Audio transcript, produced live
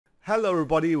Hello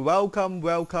everybody,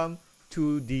 welcome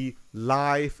to the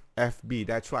live FB.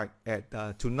 That's right, at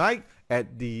tonight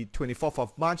at the 24th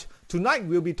of March. Tonight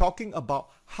we'll be talking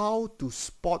about how to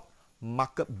spot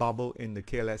market bubble in the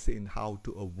KLSE and how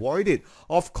to avoid it.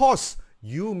 Of course,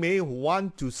 you may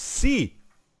want to see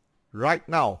right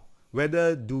now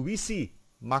whether do we see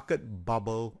market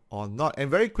bubble or not. And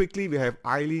very quickly we have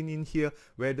Eileen in here,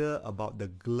 whether about the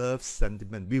glove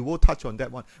sentiment. We will touch on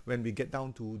that one when we get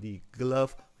down to the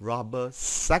glove rubber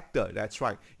sector. That's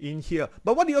right, in here.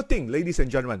 But what do you think, ladies and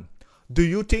gentlemen? Do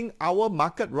you think our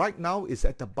market right now is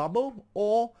at the bubble,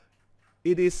 or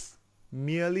it is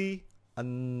merely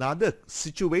another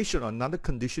situation or another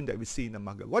condition that we see in the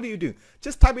market? What do you do?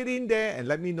 Just type it in there and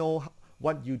let me know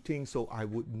what you think, so I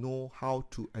would know how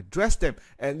to address them,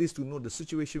 at least to know the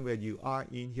situation where you are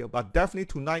in here. But definitely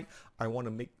tonight I want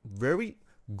to make very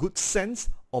good sense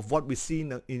of what we see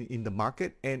in the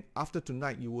market, and after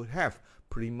tonight you will have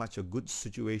pretty much a good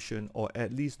situation, or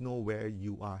at least know where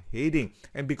you are heading.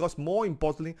 And because more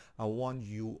importantly, I want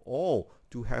you all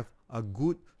to have a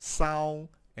good sound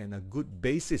and a good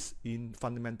basis in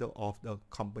fundamental of the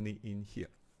company in here.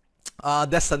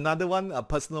 That's another one, a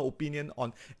personal opinion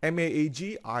on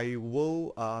MAAG. I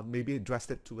will maybe address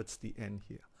that towards the end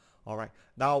here. All right.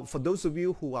 Now, for those of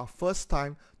you who are first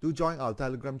time, do join our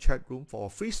Telegram chat room for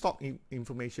free stock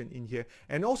information in here.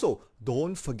 And also,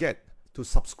 don't forget to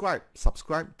subscribe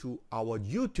to our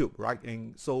YouTube, right?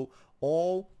 And so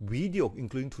all video,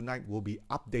 including tonight, will be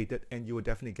updated, and you will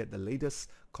definitely get the latest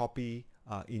copy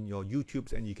in your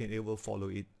YouTubes, and you can able follow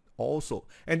it also.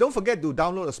 And don't forget to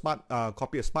download a smart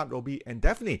copy of Smart Robie, and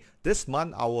definitely this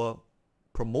month our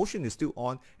promotion is still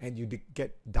on, and you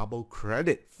get double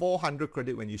credit, 400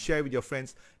 credit. When you share with your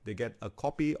friends, they get a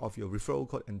copy of your referral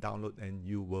code and download, and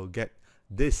you will get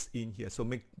this in here. So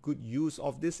make good use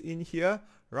of this in here,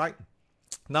 right?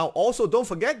 Now also don't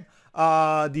forget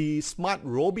the Smart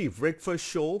Robie breakfast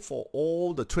show for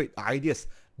all the trade ideas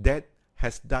that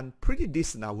has done pretty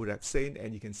decent, I would have said,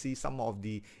 and you can see some of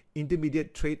the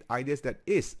intermediate trade ideas that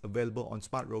is available on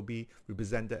Smart Robie,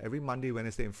 represented every Monday,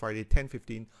 Wednesday and Friday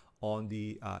 10:15 on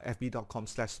the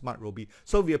fb.com/smartrobie.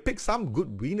 So we have picked some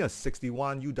good winners: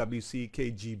 61, UWC,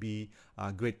 KGB,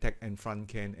 Great Tech and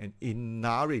Frontcan, and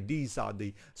Inari. These are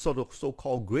the sort of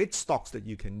so-called great stocks that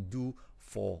you can do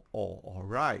for all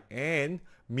right. And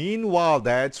meanwhile,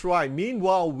 that's right,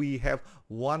 meanwhile we have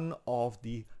one of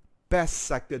the best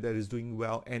sector that is doing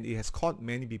well, and it has caught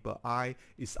many people's eye,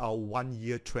 is our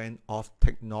 1-year trend of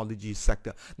technology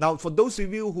sector. Now, for those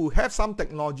of you who have some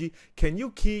technology, can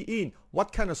you key in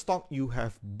what kind of stock you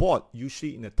have bought,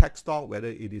 usually in a tech stock, whether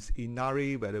it is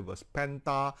Inari, whether it was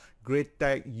Penta, Great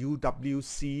Tech,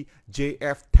 UWC,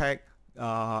 JF Tech,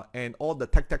 and all the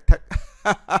tech.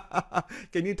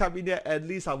 Can you type in there? At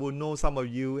least I will know some of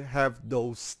you have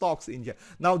those stocks in here.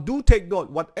 Now do take note,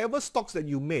 whatever stocks that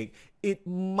you make, it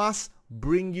must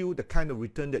bring you the kind of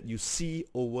return that you see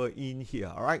over in here.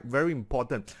 All right, very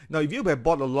important. Now if you have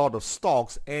bought a lot of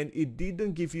stocks and it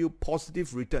didn't give you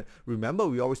positive return, remember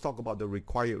we always talk about the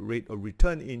required rate of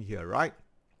return in here, right?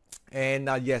 And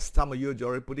yes, some of you are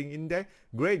already putting in there.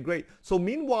 Great. So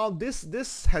meanwhile,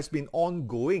 this has been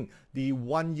ongoing, the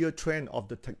 1-year trend of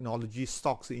the technology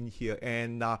stocks in here,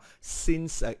 and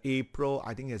since April,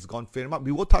 I think it has gone fair enough.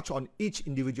 We will touch on each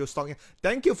individual stock.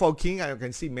 Thank you for keying. I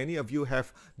can see many of you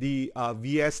have the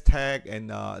VS Tech and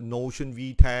Notion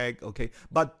V Tech. Okay,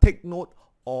 but take note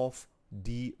of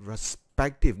the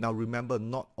respective. Now remember,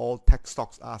 not all tech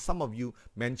stocks are. Some of you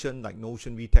mentioned like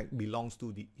Notion VTech belongs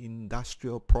to the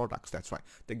industrial products. That's right,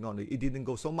 technology. It didn't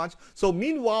go so much. So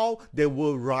meanwhile, there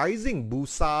were rising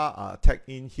Bursa tech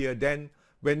in here. Then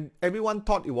when everyone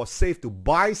thought it was safe to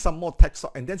buy some more tech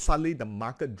stock, and then suddenly the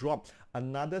market dropped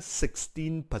another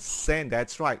 16%.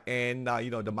 That's right. And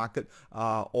you know, the market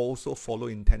also follow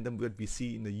in tandem with what we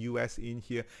see in the US in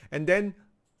here. And then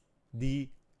the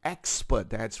expert,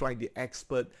 that's right, the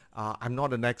expert. I'm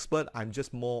not an expert, I'm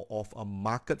just more of a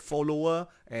market follower,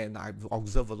 and I've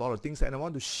observed a lot of things, and I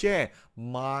want to share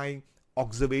my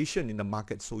observation in the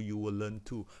market so you will learn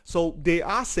too. So they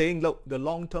are saying, look, the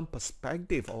long-term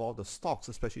perspective of all the stocks,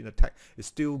 especially in the tech, is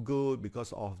still good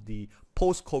because of the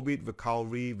post-COVID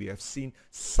recovery. We have seen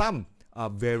some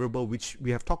variable, which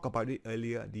we have talked about it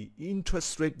earlier, the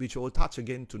interest rate, which we'll touch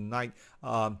again tonight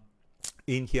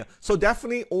in here. So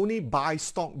definitely only buy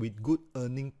stock with good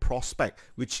earning prospect,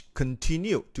 which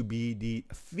continue to be the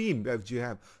theme that you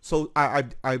have. So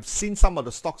I've seen some of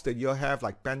the stocks that you have,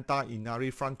 like Penta,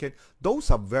 Inari, Frontcan.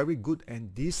 Those are very good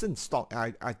and decent stock.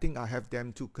 I think I have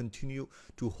them to continue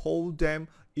to hold them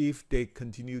if they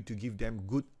continue to give them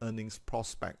good earnings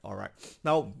prospect. All right,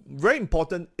 now very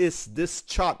important is this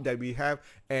chart that we have,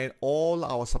 and all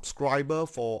our subscriber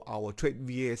for our Trade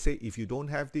VSA, if you don't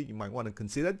have it, you might want to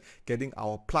consider getting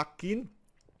our plugin,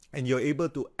 and you're able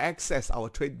to access our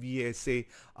Trade VSA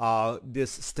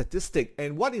this statistic.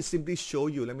 And what it simply show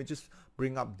you, let me just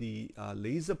bring up the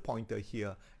laser pointer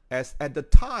here, as at the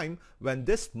time when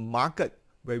this market,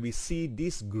 where we see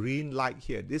this green light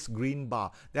here, this green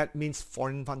bar, that means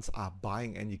foreign funds are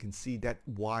buying, and you can see that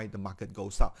why the market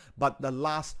goes up. But the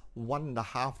last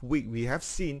 1.5 weeks, we have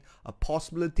seen a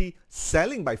possibility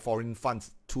selling by foreign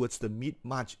funds towards the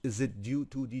mid-March. Is it due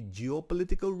to the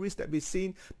geopolitical risk that we've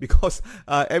seen? Because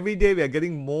every day we are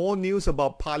getting more news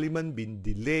about Parliament being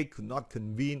delayed, could not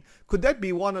convene. Could that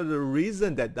be one of the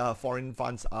reasons that foreign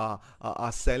funds are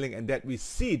selling, and that we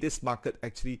see this market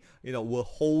actually, were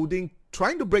holding,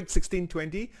 trying to break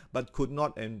 1620, but could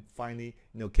not, and finally,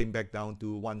 came back down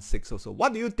to 16 or so.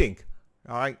 What do you think?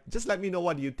 All right, just let me know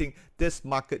what do you think. This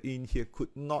market in here could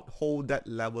not hold that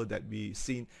level that we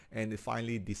seen, and it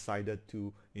finally decided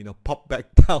to pop back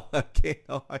down again.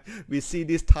 All right, we see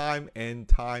this time and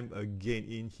time again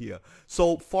in here.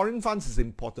 So foreign funds is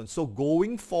important. So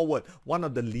going forward, one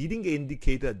of the leading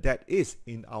indicator that is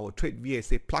in our Trade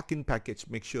VSA plugin package,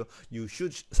 make sure you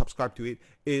should subscribe to it,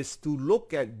 is to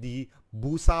look at the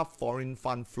Bursa foreign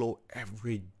fund flow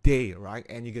every day, right?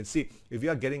 And you can see if you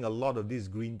are getting a lot of this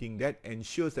green thing, that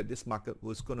ensures that this market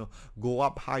was going to go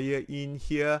up higher in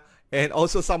here. And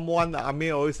also someone, I may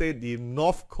always say the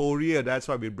North Korea, that's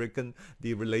why we've broken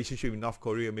the relationship with North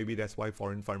Korea. Maybe that's why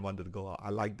foreign fund wanted to go out. I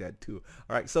like that too.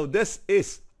 All right, so this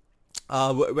is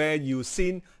where you've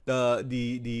seen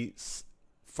the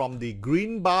from the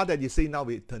green bar that you see now,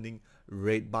 we're turning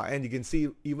red bar, and you can see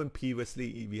even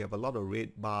previously we have a lot of red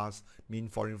bars, mean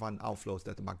foreign fund outflows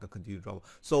that the market continue to drop.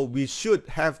 So we should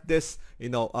have this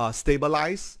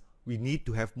stabilize. We need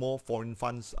to have more foreign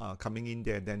funds coming in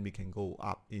there, then we can go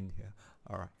up in here.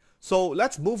 All right, so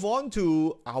let's move on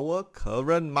to our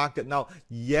current market. Now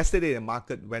yesterday the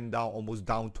market went down, almost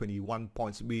down 21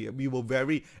 points. We were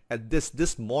very at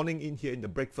this morning in here in the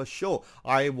breakfast show.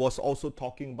 I was also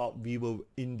talking about we were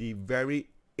in the very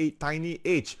tiny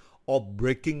edge of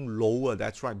breaking lower.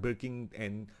 That's right, breaking,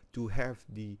 and to have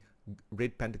the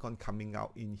red pentagon coming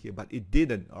out in here, but it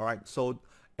didn't. All right, so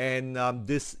and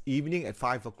this evening at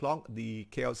 5 o'clock, the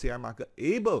KLCI market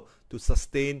able to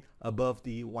sustain above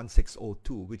the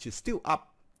 1602, which is still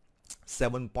up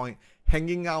 7 point,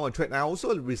 hanging out a trade. I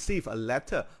also received a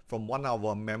letter from one of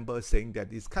our members saying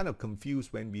that it's kind of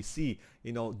confused when we see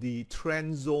the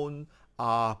trend zone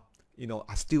are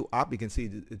still up. You can see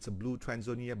it's a blue trend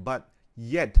zone here, but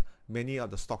yet many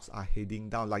of the stocks are heading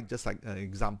down, just like an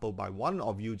example by one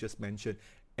of you just mentioned,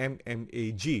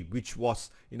 MMAG, which was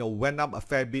went up a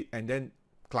fair bit and then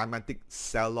climatic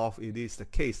sell-off. It is the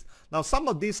case. Now some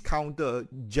of these counter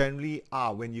generally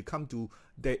are when you come to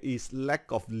there is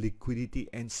lack of liquidity,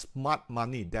 and smart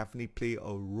money definitely play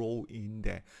a role in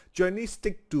there. Generally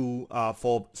stick to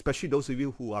for especially those of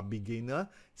you who are beginner,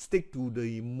 stick to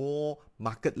the more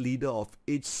market leader of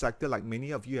each sector, like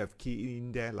many of you have key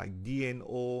in there, like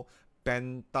DNO,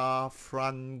 Penta,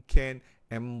 Franken,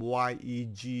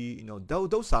 MYEG.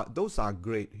 Those are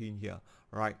great in here.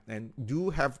 Right, and do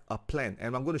have a plan,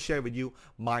 and I'm going to share with you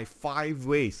my 5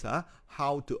 ways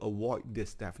how to avoid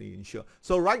this, definitely ensure.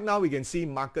 So right now we can see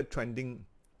market trending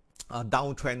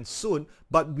downtrend soon,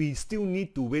 but we still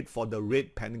need to wait for the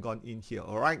red pentagon in here.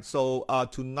 All right, so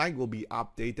tonight will be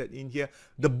updated in here.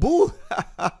 The bull,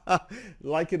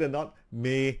 like it or not,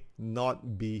 may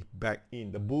not be back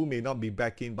in. The bull may not be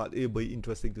back in, but it'll be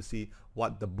interesting to see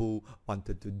what the bull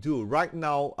wanted to do. Right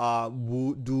now,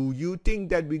 do you think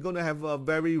that we're going to have a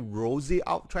very rosy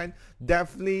uptrend?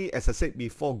 Definitely, as I said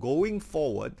before, going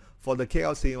forward for the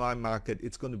KLCY market,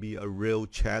 it's going to be a real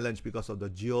challenge because of the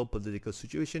geopolitical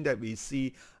situation that we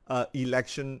see.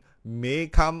 Election may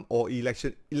come, or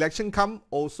election come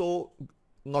also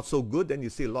not so good, then you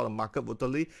see a lot of market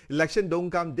volatility. Election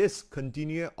don't come, this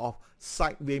continue of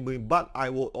sideways moving. But I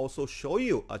will also show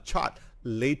you a chart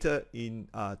later in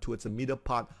towards the middle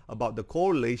part about the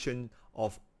correlation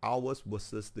of ours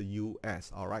versus the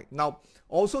US. All right, now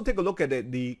also take a look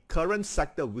at the current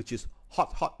sector, which is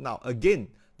hot now. Again,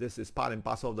 this is part and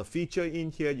parcel of the feature in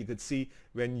here. You could see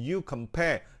when you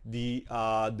compare the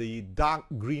dark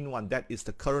green one, that is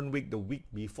the current week. The week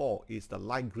before is the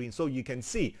light green. So you can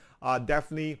see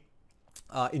definitely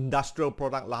industrial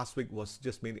product last week was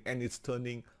just made, and it's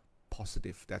turning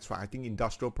positive. That's right. I think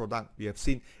industrial product, we have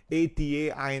seen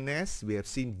ATA, INS, we have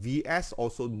seen VS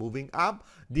also moving up.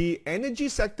 The energy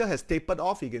sector has tapered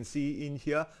off, you can see in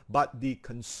here, but the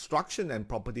construction and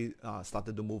property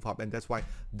started to move up, and that's why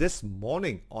this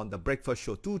morning on the breakfast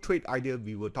show, two trade ideas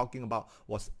we were talking about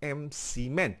was M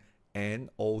Cement and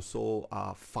also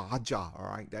Fajar, all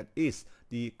right, that is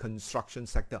the construction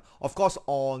sector. Of course,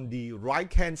 on the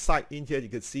right hand side in here, you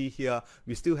can see here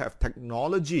we still have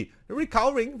technology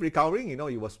recovering, you know,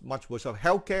 it was much worse off.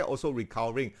 Healthcare also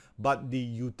recovering, but the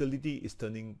utility is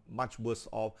turning much worse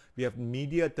off. We have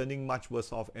media turning much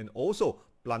worse off, and also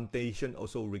plantation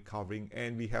also recovering,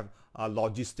 and we have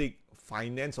logistic,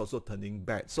 finance also turning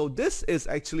bad. So this is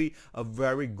actually a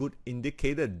very good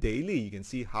indicator daily. You can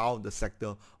see how the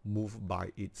sector move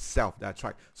by itself. That's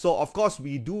right. So of course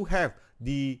we do have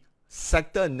the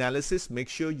sector analysis. Make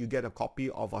sure you get a copy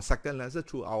of our sector analysis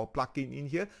through our plugin in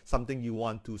here, something you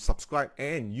want to subscribe,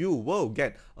 and you will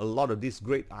get a lot of this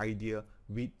great idea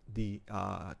with the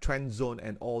trend zone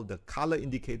and all the color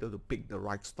indicator to pick the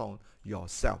right stone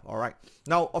yourself. All right,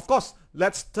 now of course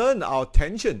let's turn our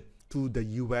attention to the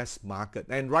US market,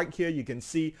 and right here you can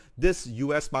see this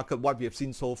US market, what we have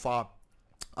seen so far.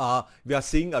 We are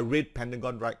seeing a red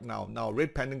pentagon right now.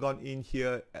 Red pentagon in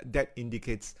here, that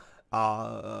indicates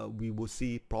we will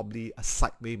see probably a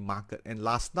sideways market. And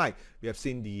last night we have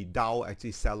seen the Dow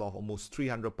actually sell off almost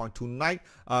 300 points. Tonight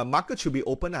market should be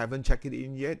open. I haven't checked it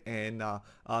in yet, and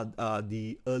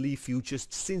the early futures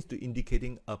seems to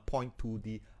indicating a point to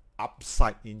the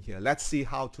upside in here. Let's see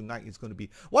how tonight is going to be.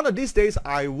 One of these days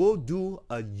I will do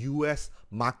a US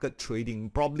market trading.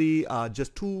 Probably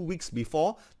just 2 weeks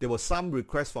before, there was some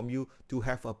request from you to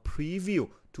have a preview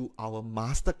to our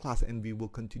masterclass, and we will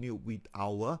continue with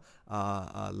our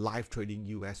live trading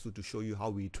US to show you how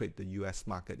we trade the US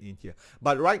market in here.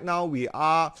 But right now we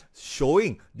are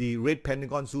showing the red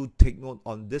pentagon, so take note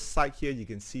on this side here, you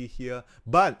can see here,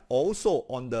 but also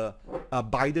on the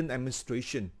Biden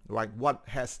administration, right? What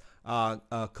has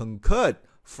concurred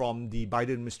from the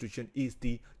Biden administration is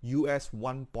the US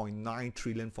 1.9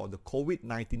 trillion for the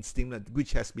COVID-19 stimulus,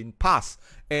 which has been passed.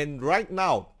 And right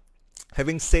now,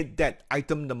 having said that,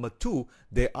 item number 2,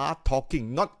 they are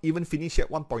talking, not even finished at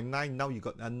 1.9. Now you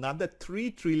got another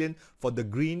 3 trillion for the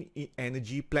green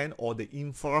energy plan or the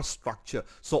infrastructure.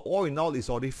 So all in all, it's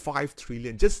already 5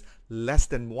 trillion, just less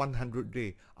than 100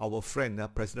 days. Our friend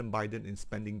President Biden is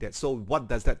spending that. So what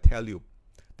does that tell you?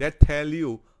 That tell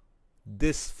you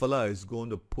this fella is going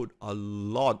to put a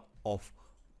lot of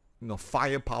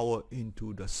firepower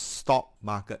into the stock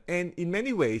market, and in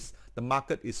many ways the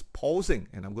market is pausing,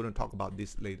 and I'm going to talk about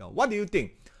this later. What do you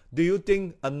think? Do you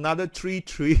think another 3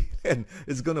 trillion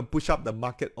is going to push up the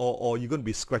market, or you're going to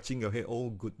be scratching your head, oh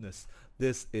goodness,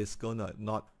 this is going to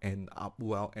not end up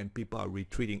well and people are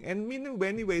retreating? And in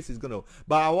many ways it's going to,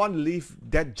 but I want to leave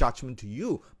that judgment to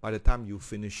you by the time you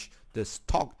finish this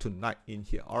talk tonight in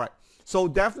here. All right. So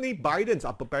definitely Biden's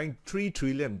are preparing 3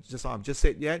 trillion, just I've just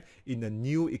said yet, in a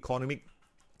new economic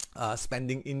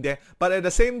spending in there. But at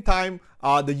the same time,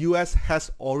 the US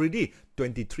has already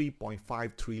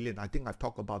 23.5 trillion. I think I've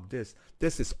talked about this.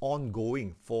 This is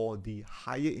ongoing for the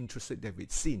higher interest rate that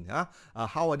we've seen.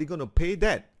 How are they going to pay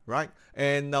that? Right?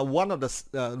 And one of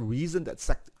the reason that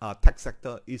tech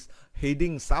sector is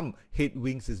heading some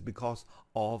headwinds is because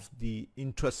of the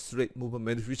interest rate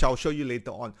movement, which I'll show you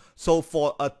later on. So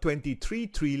for a 23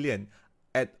 trillion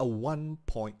at a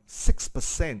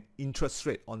 1.6% interest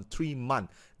rate on 3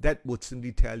 months, that would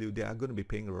simply tell you they are going to be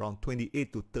paying around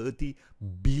 28 to 30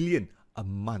 billion a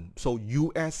month. So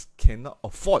US cannot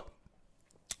afford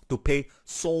to pay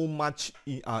so much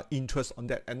interest on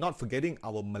that. And not forgetting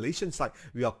our Malaysian side,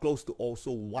 we are close to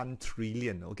also 1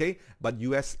 trillion, okay? But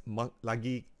US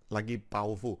lagi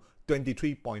powerful,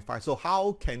 23.5. So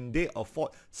how can they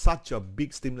afford such a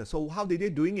big stimulus? So how are they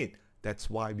doing it?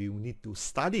 That's why we need to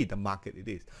study the market it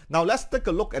is. Now let's take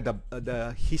a look at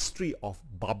the history of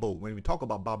bubble. When we talk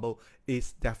about bubble,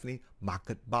 it's definitely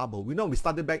market bubble. We know we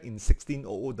started back in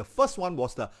 1600. The first one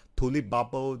was the tulip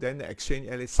bubble, then the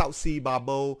exchange South Sea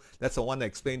bubble. That's the one that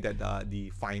explained that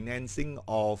the financing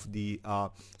of the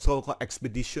so-called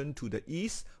expedition to the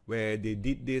east, where they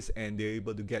did this and they're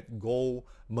able to get gold,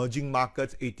 merging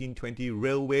markets, 1820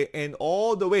 railway, and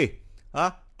all the way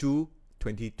to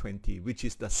 2020, which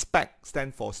is the SPAC,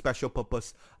 stand for Special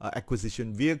Purpose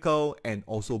Acquisition Vehicle, and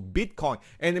also Bitcoin.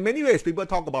 And in many ways, people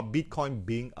talk about Bitcoin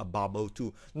being a bubble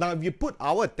too. Now, if you put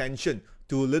our attention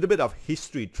to a little bit of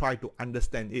history, try to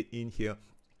understand it in here.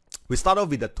 We start off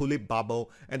with the tulip bubble,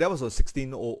 and that was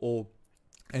 1600.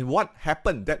 And what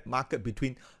happened that market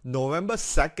between November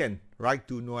 2nd, right,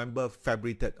 to November,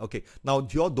 February 3rd. Okay, now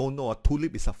you all don't know, a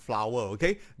tulip is a flower,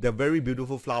 okay? They're very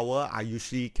beautiful flower. I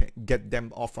usually can get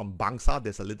them off from Bursa.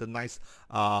 There's a little nice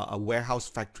a warehouse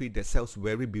factory that sells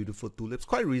very beautiful tulips.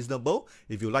 Quite reasonable.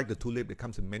 If you like the tulip, it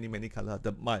comes in many, many colors.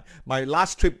 My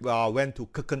last trip went to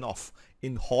Keukenhof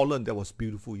in Holland. That was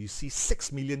beautiful. You see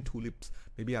 6 million tulips.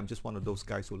 Maybe I'm just one of those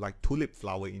guys who like tulip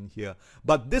flower in here.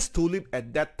 But this tulip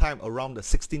at that time, around the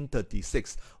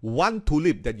 1636, one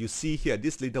tulip that you see here,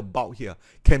 this little bulb here,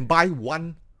 can buy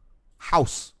one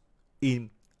house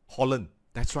in Holland.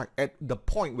 That's right. At the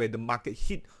point where the market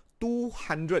hit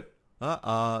 200,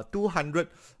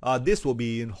 this will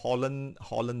be in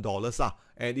Holland dollars,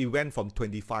 and it went from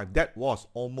 25. That was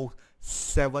almost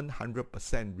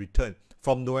 700% return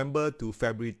from November to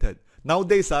February 3rd.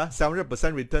 Nowadays,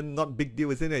 700% return, not big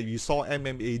deal, isn't it? You saw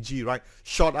MMAG, right?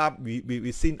 Shot up.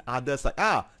 We've seen others like,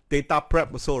 data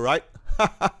prep also, right?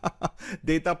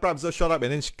 Data prep also shot up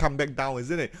and then come back down,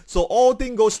 isn't it? So all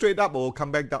things go straight up or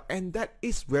come back down. And that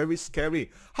is very scary.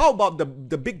 How about the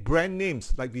big brand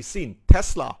names like we've seen?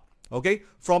 Tesla, okay?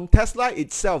 From Tesla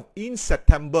itself, in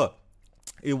September,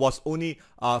 it was only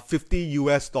 $50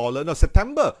 US. No,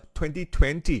 September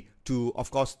 2020 to, of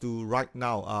course, to right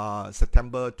now,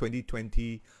 September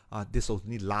 2020, this was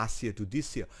only last year to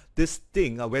this year. This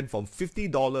thing went from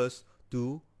 $50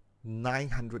 to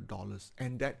 $900,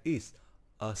 and that is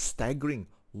a staggering,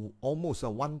 almost a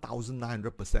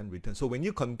 1,900% return. So when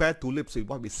you compare tulips with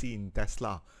what we see in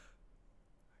Tesla,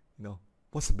 you know,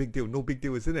 what's the big deal? No big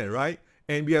deal, isn't it, right?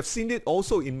 And we have seen it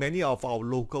also in many of our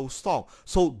local stocks.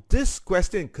 So this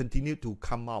question continued to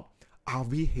come out. Are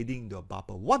we heading to a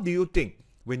bubble? What do you think?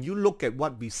 When you look at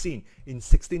what we've seen in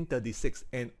 1636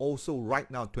 and also right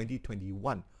now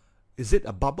 2021, is it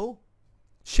a bubble?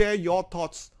 Share your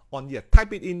thoughts on here.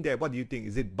 Type it in there. What do you think?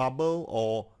 Is it bubble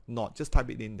or not? Just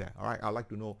type it in there. All right. I'd like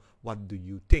to know what do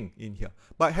you think in here.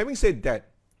 But having said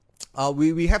that,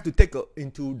 we have to take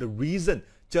into the reason.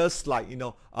 Just like, you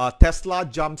know, Tesla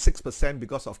jumped 6%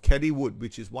 because of Cathie Wood,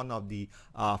 which is one of the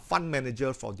fund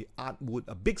manager for the Artwood,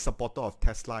 a big supporter of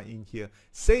Tesla in here,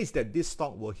 says that this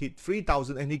stock will hit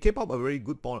 3,000, and he came up a very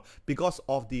good point because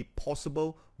of the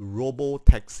possible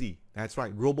robo-taxi. That's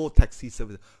right, robo-taxi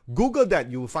service. Google that,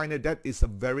 you will find that is a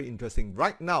very interesting.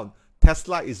 Right now,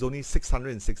 Tesla is only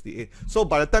 668. So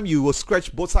by the time you will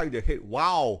scratch both sides of your head,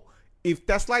 wow. If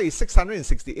Tesla is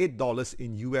 $668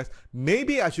 in US,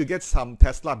 maybe I should get some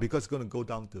Tesla because it's going to go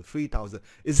down to 3,000.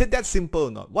 Is it that simple or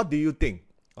not? What do you think?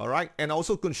 All right. And I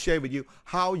also going to share with you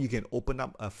how you can open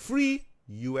up a free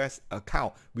US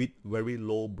account with very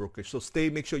low brokerage. So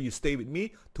make sure you stay with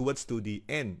me towards to the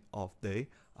end of the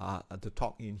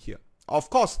talk in here.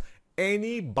 Of course,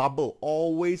 any bubble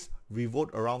always revolve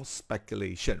around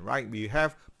speculation, right? We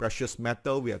have precious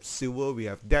metal, we have silver, we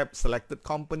have debt, selected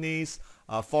companies,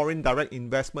 foreign direct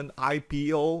investment,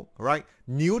 IPO, right?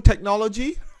 New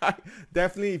technology, right?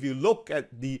 Definitely, if you look at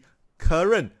the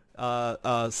current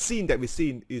scene that we're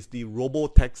seeing is the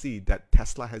robo-taxi that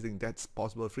Tesla has, that's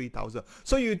possible 3,000.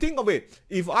 So you think of it,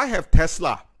 if I have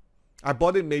Tesla, I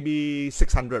bought it maybe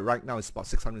 600, right now it's about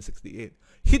 668.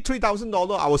 Hit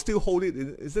 $3,000, I will still hold it,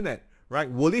 isn't it? Right?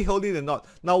 Will he hold it or not?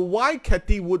 Now, why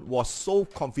Cathie Wood was so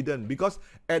confident? Because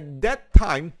at that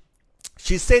time,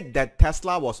 she said that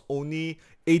Tesla was only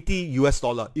 $80 US.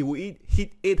 It will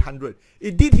hit 800.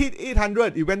 It did hit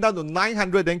 800. It went down to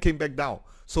 900, then came back down.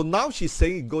 So now she's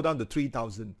saying it go down to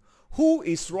 3,000. Who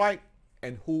is right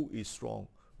and who is wrong?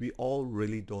 We all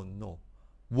really don't know.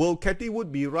 Will Cathie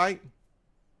Wood be right?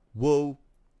 Will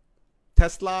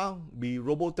Tesla be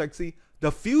robo-taxi?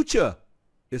 The future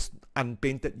is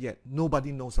unpainted yet.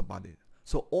 Nobody knows about it.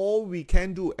 So all we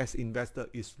can do as investor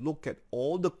is look at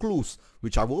all the clues,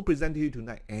 which I will present to you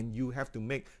tonight, and you have to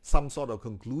make some sort of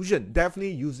conclusion.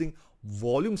 Definitely using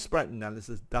volume spread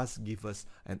analysis does give us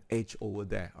an edge over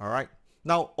there. All right.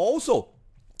 Now also,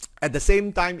 at the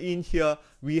same time in here,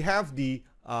 we have the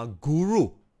guru,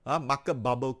 market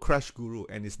bubble crash guru,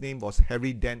 and his name was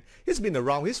Harry Dent. He's been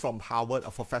around. He's from Harvard,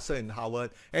 a professor in Harvard,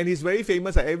 and he's very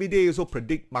famous. Every day he also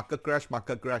predict market crash,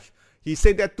 market crash. He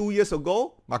said that 2 years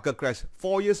ago, market crash.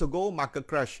 4 years ago, market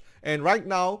crash. And right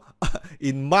now,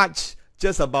 in March,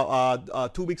 just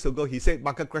about 2 weeks ago, he said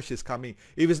market crash is coming.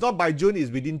 If it's not by June,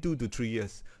 it's within 2 to 3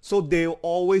 years. So there will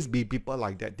always be people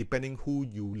like that, depending who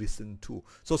you listen to.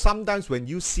 So sometimes when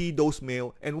you see those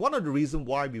mail, and one of the reasons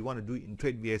why we want to do it in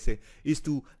Trade VSA is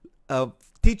to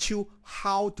teach you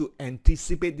how to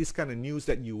anticipate this kind of news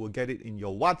that you will get it in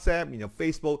your WhatsApp, in your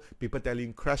Facebook, people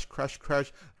telling crash, crash,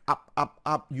 crash, up, up,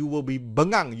 up. You will be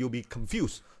bengang, you'll be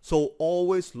confused. So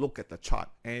always look at the chart.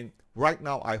 And right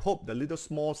now, I hope the little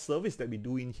small service that we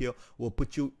do in here will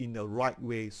put you in the right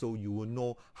way, so you will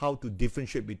know how to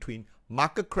differentiate between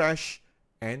market crash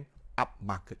and up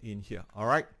market in here. All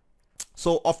right.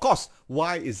 So of course,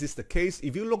 why is this the case?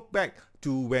 If you look back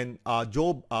to when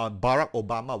Barack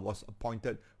Obama was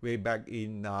appointed way back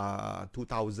in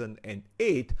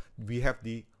 2008, we have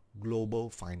the global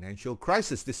financial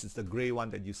crisis. This is the gray one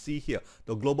that you see here.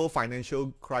 The global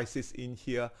financial crisis in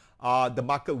here. The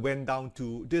market went down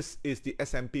to, this is the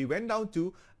S&P, went down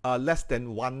to less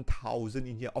than 1,000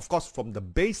 in here. Of course, from the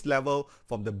base level,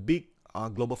 from the big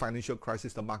global financial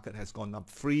crisis, the market has gone up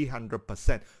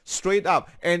 300% straight up,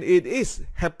 and it is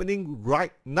happening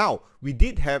right now. We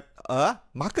did have a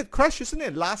market crash, isn't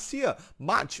it, last year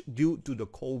March, due to the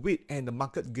COVID, and the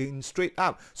market gained straight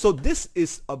up. So this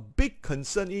is a big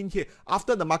concern in here.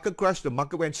 After the market crash, the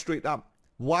market went straight up.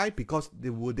 Why? Because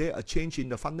were there a change in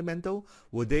the fundamental?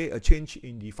 Were there a change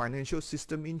in the financial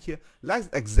system in here? Let's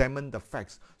examine the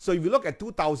facts. So if you look at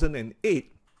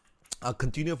 2008,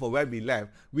 continue for where we left,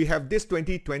 we have this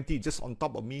 2020 just on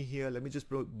top of me here. Let me just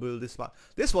build this part.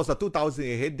 This was the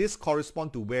 2008. This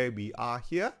corresponds to where we are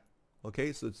here.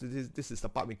 Okay, so this is the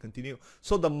part we continue.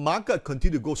 So the market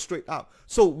continued to go straight up.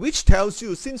 So which tells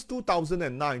you since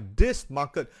 2009, this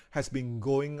market has been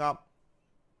going up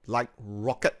like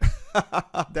rocket.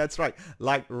 That's right,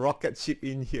 like rocket ship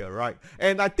in here, right?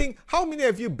 And I think, how many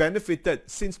of you benefited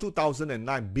since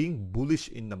 2009 being bullish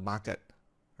in the market?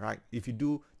 Right? If you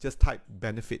do, just type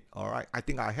benefit. All right, I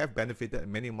think I have benefited,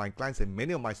 and many of my clients and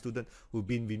many of my students who've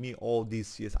been with me all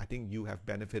these years, I think you have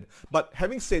benefited. But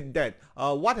having said that,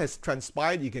 what has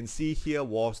transpired, you can see here,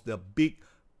 was the big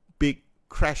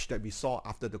crash that we saw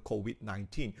after the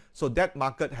COVID-19. So that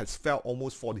market has fell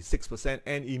almost 46%,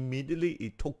 and immediately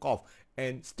it took off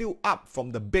and still up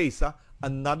from the base,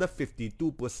 another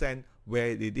 52% where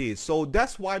it is. So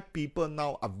that's why people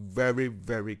now are very,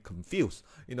 very confused.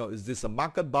 You know, is this a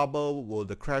market bubble? Will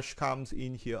the crash comes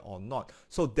in here or not?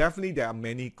 So definitely there are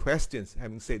many questions.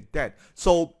 Having said that,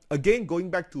 so again, going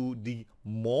back to the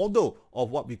model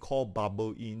of what we call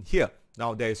bubble in here.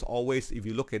 Now there is always, if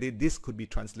you look at it, this could be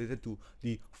translated to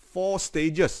the four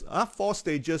stages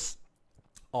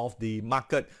of the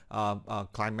market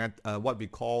climate, what we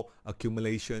call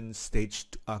accumulation, stage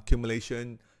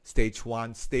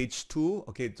 1, stage 2.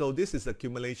 Okay, so this is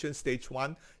accumulation, stage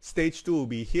 1. Stage 2 will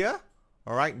be here,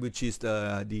 all right, which is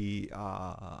the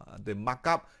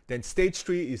markup. Then stage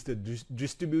 3 is the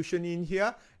distribution in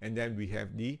here, and then we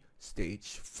have the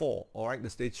stage 4. All right, the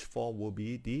stage 4 will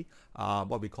be the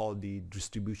what we call the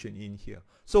distribution in here.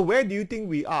 So where do you think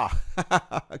we are?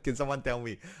 Can someone tell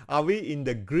me? Are we in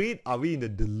the greed? Are we in the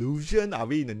delusion? Are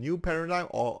we in the new paradigm?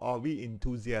 Or are we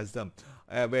enthusiasm,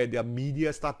 where the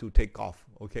media start to take off?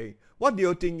 Okay, what do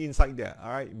you think inside there?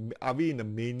 All right, are we in the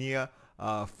mania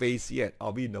phase yet?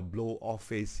 Are we in the blow off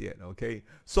phase yet? Okay,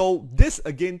 so this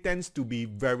again tends to be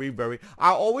very, very,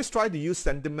 I always try to use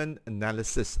sentiment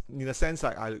analysis, in a sense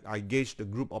I gauge the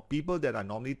group of people that I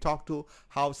normally talk to,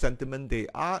 how sentiment they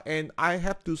are, and I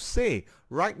have to say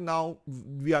right now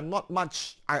we are not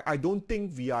much, I don't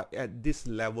think we are at this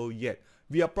level yet.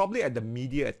 We are probably at the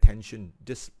media attention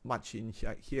this much in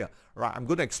here, right? I'm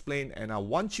going to explain, and I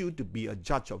want you to be a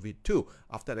judge of it too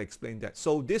after I explain that.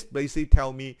 So this basically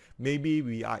tell me maybe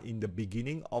we are in the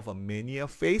beginning of a mania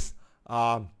phase.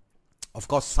 Of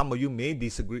course, some of you may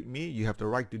disagree with me. You have the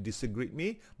right to disagree with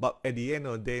me. But at the end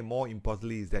of the day, more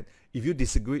importantly is that if you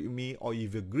disagree with me or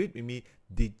if you agree with me,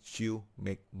 did you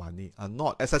make money or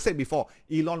not? As I said before,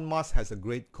 Elon Musk has a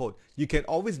great quote. You can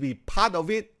always be part of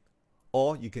it,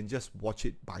 or you can just watch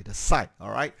it by the side.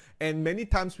 All right, and many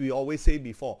times we always say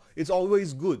before, it's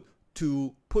always good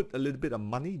to put a little bit of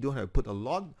money. You don't have to put a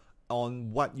lot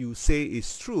on what you say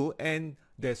is true, and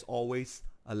there's always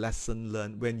a lesson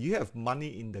learned. When you have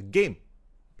money in the game,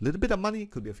 a little bit of money,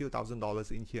 could be a few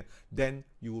 $1,000s in here, then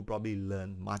you will probably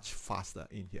learn much faster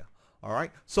in here. All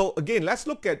right, so again, let's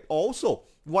look at also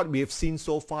what we have seen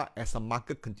so far as the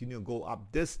market continue to go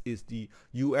up. This is the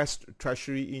US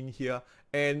Treasury in here,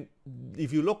 and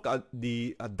if you look at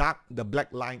the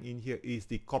black line in here is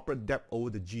the corporate debt over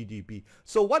the GDP.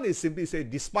 So what it simply say,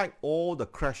 despite all the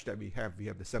crash that we have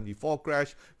the 74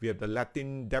 crash, we have the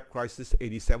Latin debt crisis,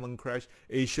 87 crash,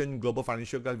 Asian global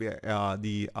financial crash, we have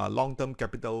the long-term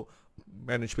capital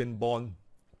management bond,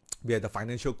 we had the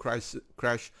financial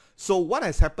crash. So what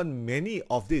has happened, many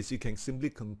of this, you can simply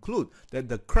conclude that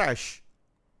the crash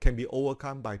can be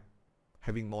overcome by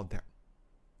having more debt.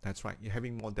 That's right, you're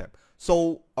having more debt.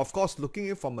 So of course, looking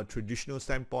at it from a traditional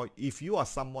standpoint, if you are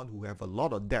someone who have a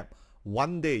lot of debt,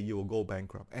 one day you will go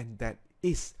bankrupt, and that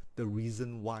is the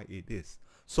reason why it is.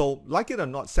 So like it or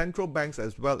not, central banks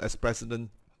as well as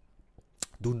President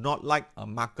do not like a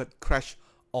market crash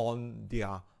on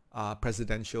their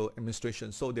presidential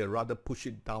administration, so they rather push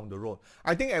it down the road.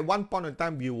 I think at one point in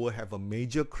time we will have a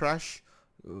major crash,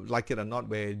 like it or not,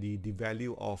 where the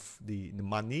value of the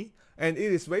money, and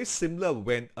it is very similar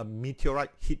when a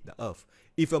meteorite hit the earth.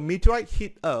 If a meteorite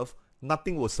hit earth,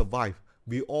 nothing will survive.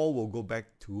 We all will go back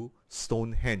to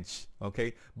Stonehenge.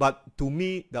 Okay, but to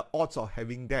me the odds of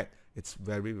having that, it's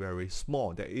very, very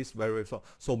small. That is very, very small.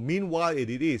 So meanwhile it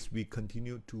is, we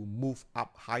continue to move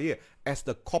up higher as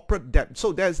the corporate debt.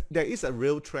 So there is a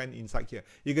real trend inside here.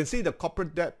 You can see the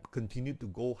corporate debt continue to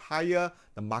go higher,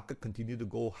 the market continue to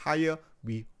go higher.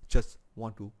 We just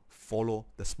want to follow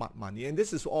the smart money, and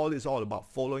this is all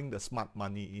about following the smart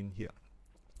money in here,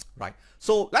 right?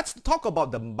 So let's talk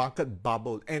about the market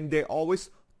bubble, and they're always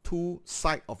two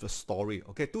sides of the story.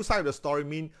 Okay, two sides of the story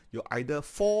mean you're either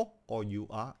for or you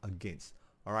are against.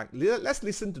 All right, let's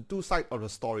listen to two sides of the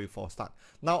story for a start.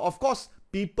 Now, of course,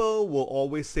 people will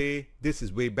always say, this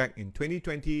is way back in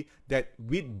 2020, that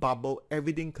with bubble,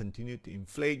 everything continued to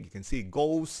inflate. You can see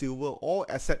gold, silver, all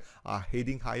assets are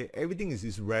heading higher. Everything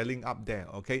is rallying up there.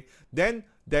 Okay, then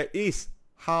there is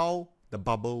how the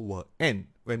bubble will end.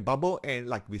 When bubble end,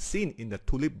 like we've seen in the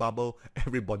tulip bubble,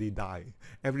 everybody died.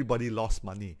 Everybody lost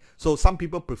money. So some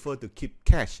people prefer to keep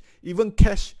cash. Even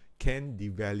cash can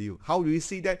devalue. How do we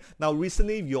see that? Now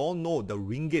recently, you all know the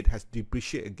ringgit has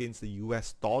depreciated against the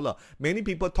US dollar. Many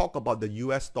people talk about the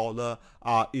US dollar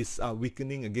is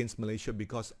weakening against Malaysia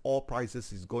because oil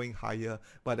prices is going higher,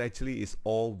 but actually it's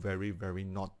all very, very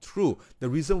not true. The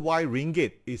reason why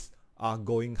ringgit is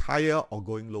going higher or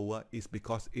going lower is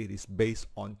because it is based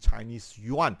on Chinese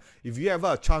yuan. If you ever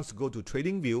have a chance to go to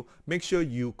TradingView, make sure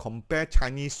you compare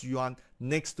Chinese yuan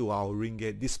next to our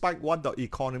ringgit. Despite what the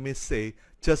economists say,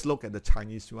 just look at the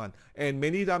Chinese yuan. And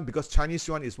many times, because Chinese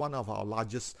yuan is one of our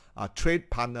largest trade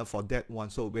partner for that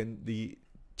one, so when the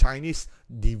Chinese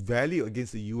devalue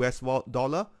against the US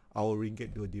dollar, our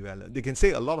ringgit will develop. They can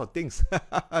say a lot of things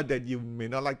that you may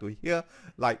not like to hear,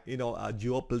 like, you know, a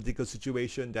geopolitical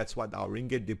situation, that's what our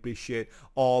ringgit depreciate,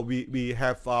 or we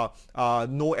have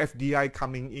no FDI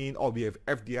coming in, or we have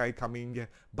FDI coming in,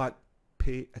 but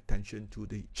pay attention to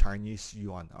the Chinese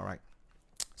yuan. All right.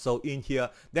 So in here,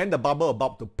 then the bubble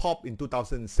about to pop in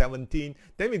 2017,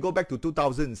 then we go back to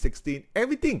 2016,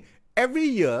 everything, every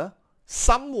year,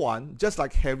 someone, just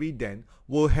like Harry then,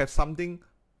 will have something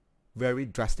very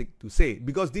drastic to say,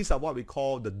 because these are what we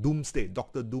call the doomsday,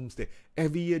 Dr. Doomsday.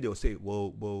 Every year they'll say,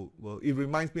 well, it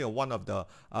reminds me of one of the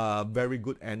very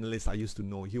good analysts I used to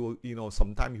know. He will, you know,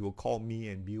 sometimes he will call me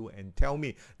and Bill and tell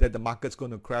me that the market's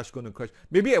going to crash.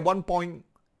 Maybe at one point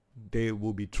they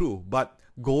will be true, but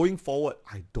going forward,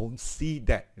 I don't see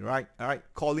that, right? All right,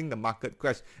 calling the market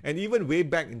crash. And even way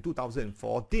back in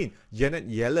 2014, Janet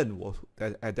Yellen was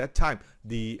at that time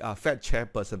the Fed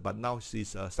chairperson, but now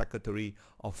she's Secretary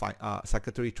of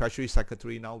Treasury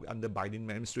Secretary now under Biden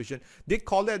administration. They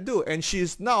call that too, and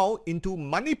she's now into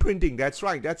money printing. That's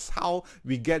right. That's how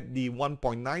we get the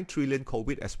 1.9 trillion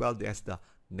COVID, as well as the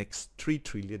next 3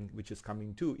 trillion, which is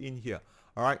coming too in here.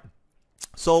 All right.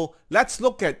 So let's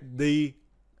look at the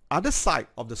other side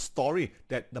of the story,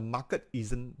 that the market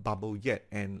isn't bubble yet.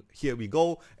 And here we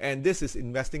go. And this is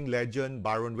investing legend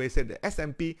Byron Ray said the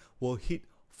S&P will hit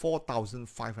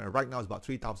 4,500. Right now it's about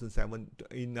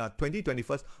 3,700 in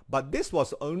 2021. But this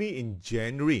was only in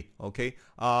January. Okay,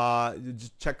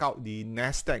 just check out the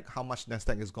Nasdaq, how much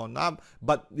Nasdaq has gone up.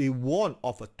 But they warned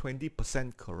of a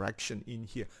 20% correction in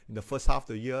here in the first half of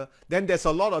the year. Then there's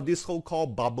a lot of this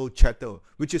so-called bubble chatter,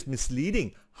 which is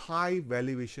misleading. High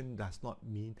valuation does not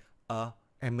mean a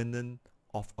imminent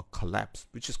of a collapse,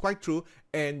 which is quite true.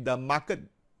 And the market,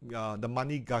 the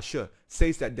money gusher,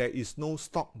 says that there is no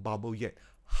stock bubble yet.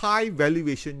 High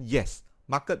valuation, yes.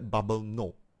 Market bubble,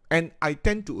 no. And I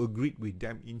tend to agree with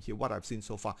them in here, what I've seen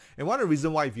so far. And one of the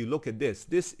reasons why, if you look at this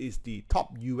is the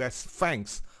top US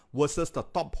FANGs versus the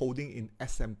top holding in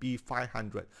S&P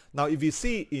 500. Now, if you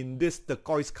see in this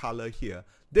turquoise color here,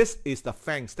 this is the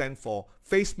FANG, stand for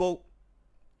Facebook,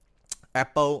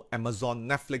 Apple, Amazon,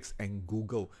 Netflix, and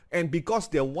Google. And because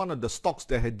they're one of the stocks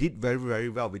that did very, very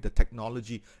well with the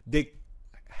technology, they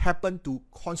happen to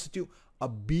constitute a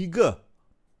bigger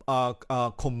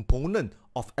component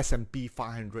of S&P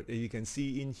 500. You can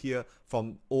see in here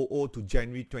from 00 to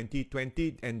January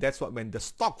 2020, and that's what when the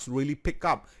stocks really pick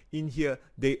up in here,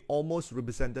 they almost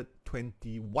represented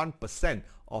 21%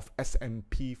 of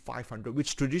S&P 500,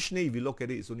 which traditionally, if you look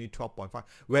at it, is only 12.5.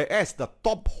 Whereas the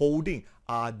top holding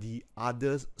are the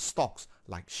other stocks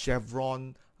like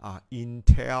Chevron,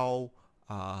 Intel,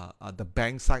 the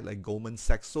bank side like Goldman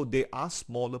Sachs. So they are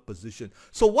smaller position.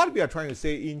 So what we are trying to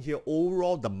say in here,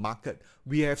 overall the market,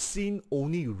 we have seen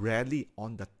only rally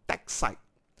on the tech side,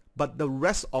 but the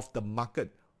rest of the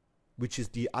market, which is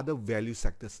the other value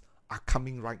sectors, are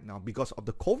coming right now because of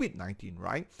the COVID-19,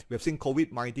 right? We have seen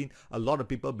COVID-19, a lot of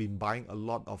people have been buying a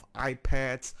lot of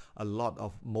iPads, a lot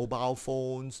of mobile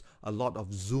phones, a lot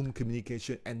of Zoom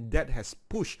communication, and that has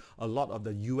pushed a lot of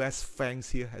the US FANGs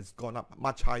here has gone up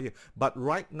much higher. But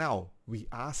right now, we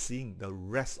are seeing the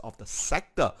rest of the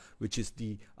sector, which is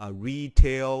the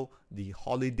retail, the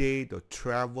holiday, the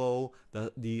travel,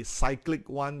 the cyclic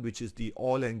one, which is the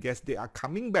oil and gas. They are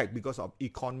coming back because of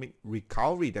economic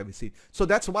recovery that we see. So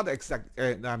that's what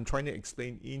I'm trying to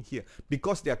explain in here.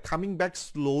 Because they are coming back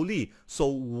slowly. So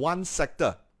one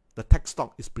sector, the tech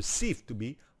stock, is perceived to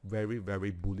be very,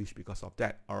 very bullish because of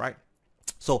that. All right.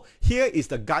 So here is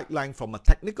the guideline from a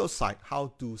technical side,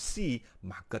 how to see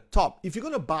market top. If you're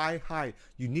going to buy high,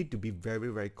 you need to be very,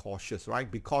 very cautious,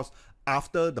 right? Because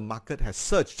after the market has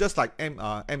surged, just like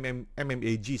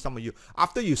MMAG, some of you,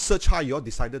 after you surge high, you all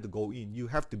decided to go in. You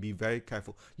have to be very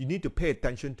careful. You need to pay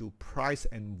attention to price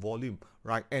and volume,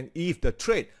 right? And if the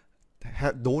trade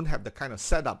don't have the kind of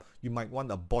setup, you might want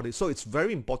to abort it. So it's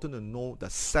very important to know the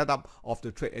setup of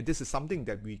the trade. And this is something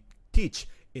that we teach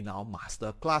in our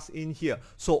master class in here.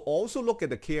 So also look at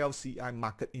the KLCI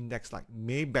market index like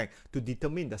Maybank to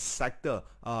determine the sector,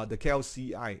 the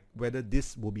KLCI, whether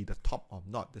this will be the top or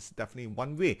not. This is definitely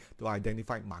one way to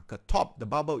identify market top, the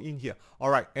bubble in here. All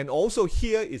right, and also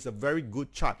here is a very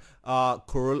good chart,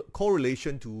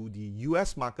 correlation to the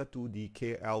US market to the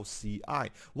KLCI.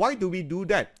 Why do we do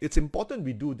that? It's important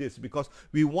we do this because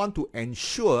we want to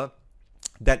ensure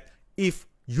that if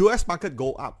US market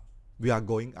go up, we are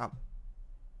going up.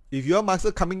 If your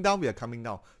market coming down, we are coming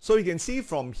down. So you can see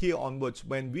from here onwards,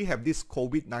 when we have this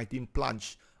COVID-19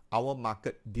 plunge, our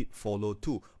market did follow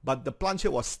too. But the plunge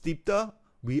here was steeper.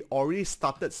 We already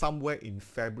started somewhere in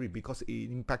February because it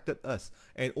impacted us.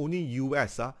 And only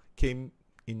US came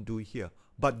into here.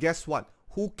 But guess what?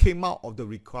 Who came out of the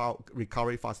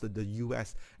recovery faster? The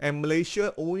US. And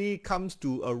Malaysia only comes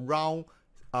to around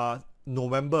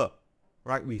November.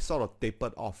 Right, we sort of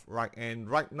tapered off, right? And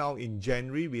right now in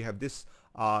January, we have this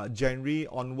January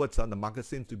onwards, the market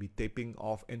seems to be taping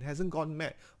off and hasn't gone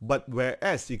mad. But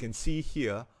whereas you can see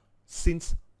here,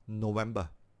 since November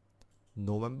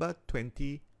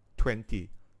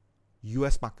 2020,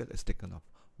 US market has taken off.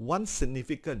 One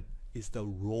significant is the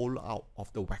rollout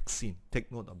of the vaccine.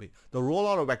 Take note of it. The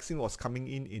rollout of vaccine was coming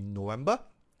in November.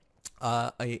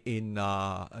 In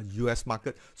US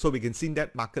market, so we can see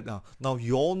that market now. Now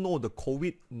you all know the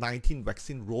COVID-19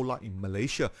 vaccine rollout in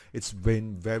Malaysia. It's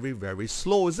been very, very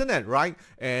slow, isn't it? Right?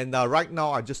 And right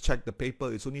now I just checked the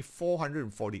paper. It's only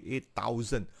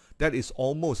 448,000. That is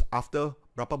almost after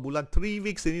berapa bulan? 3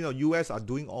 weeks. And US are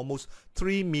doing almost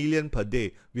 3 million per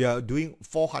day. We are doing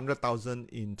 400,000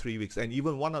 in 3 weeks. And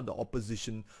even one of the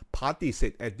opposition parties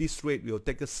said at this rate we will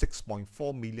take us 6.4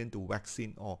 million to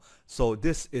vaccine all. So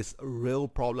this is a real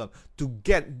problem. To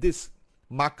get this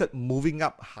market moving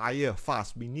up higher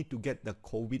fast, we need to get the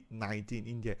COVID-19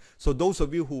 in there. So those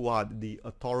of you who are the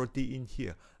authority in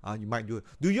here, you might do it.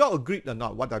 Do you all agree or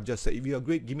not what I've just said? If you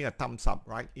agree, give me a thumbs up,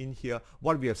 right? In here,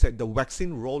 what we have said, the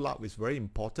vaccine rollout is very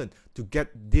important to get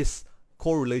this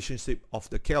correlationship of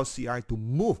the KLCI to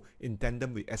move in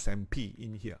tandem with S&P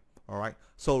in here. All right.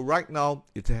 So right now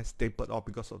it has tapered off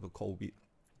because of the COVID.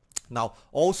 Now,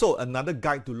 also another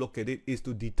guide to look at it is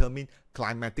to determine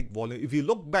climatic volume. If you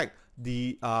look back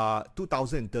the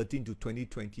 2013 to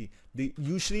 2020,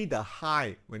 usually the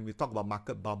high when we talk about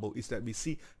market bubble is that we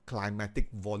see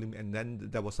climatic volume, and then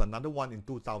there was another one in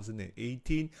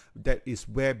 2018 that is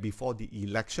where before the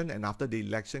election, and after the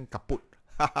election kaput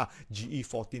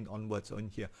GE14 onwards on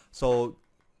here. So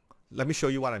let me show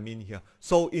you what I mean here.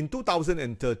 So in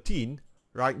 2013,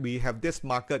 right, we have this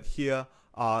market here.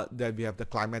 That we have the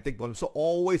climatic volume. So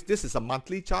always this is a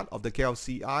monthly chart of the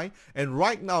KLCI, and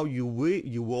right now you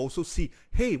will also see,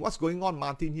 hey, what's going on,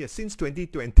 Martin, here since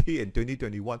 2020 and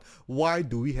 2021? Why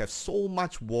do we have so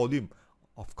much volume?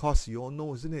 Of course, you all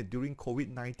know, isn't it? During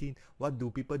COVID-19, what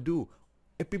do people do?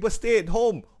 If people stay at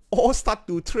home, all start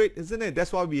to trade, isn't it?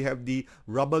 That's why we have the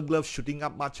rubber gloves shooting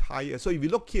up much higher. So if you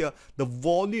look here, the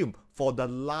volume for the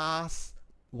last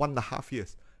 1.5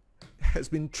 years has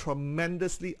been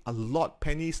tremendously a lot.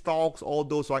 Penny stocks, all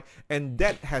those, right? And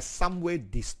that has some way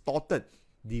distorted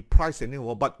the price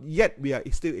anyway, but yet we are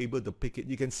still able to pick it.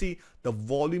 You can see the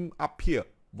volume up here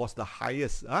was the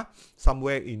highest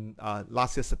somewhere in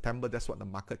last year September. That's what the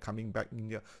market coming back in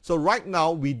here. So right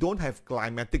now we don't have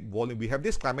climatic volume. We have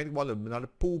this climatic volume, another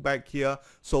pullback here.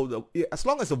 So as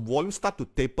long as the volume start to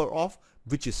taper off,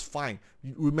 which is fine.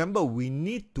 Remember, we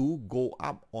need to go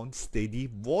up on steady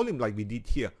volume like we did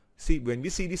here. See, when we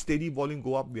see this steady volume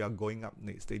go up, we are going up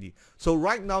steady. So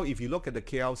right now, if you look at the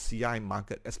KLCI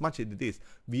market, as much as it is,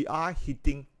 we are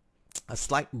hitting a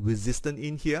slight resistance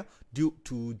in here due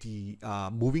to the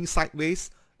moving sideways.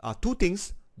 Two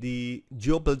things: the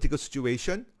geopolitical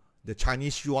situation, the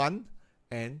Chinese yuan,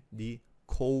 and the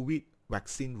COVID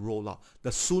vaccine rollout.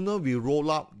 The sooner we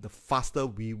roll out, the faster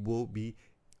we will be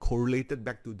correlated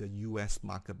back to the US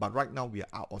market. But right now we are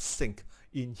out of sync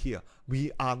in here.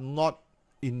 We are not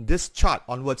in this chart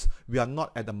onwards, we are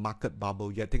not at the market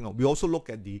bubble yet. Take note. We also look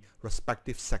at the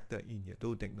respective sector in here.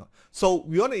 Do take note. So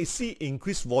we want to see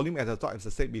increased volume as I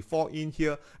said before in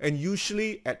here. And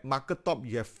usually at market top,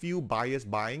 you have few buyers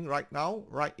buying right now,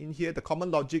 right in here. The common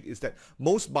logic is that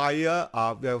most buyer,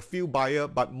 there are few buyer,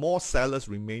 but more sellers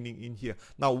remaining in here.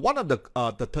 Now, one of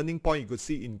the turning point you could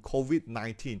see in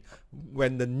COVID-19,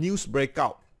 when the news break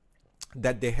out,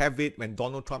 that they have it when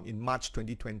Donald Trump in March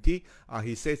 2020,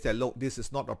 he says that, look, this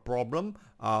is not a problem,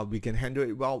 we can handle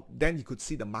it well. Then you could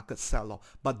see the market sell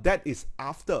off. But that is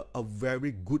after a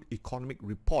very good economic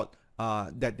report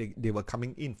that they were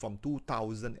coming in from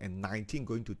 2019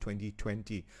 going to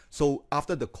 2020. So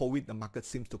after the COVID, the market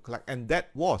seems to collect, and that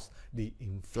was the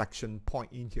inflection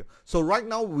point in here. So right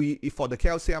now, for the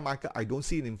KLCI market, I don't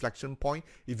see an inflection point.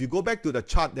 If you go back to the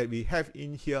chart that we have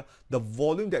in here, the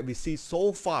volume that we see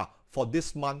so far for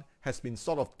this month has been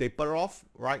sort of taper off,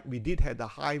 right? We did have the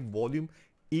high volume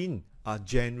in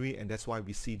January, and that's why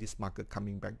we see this market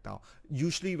coming back down.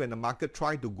 Usually when the market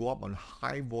try to go up on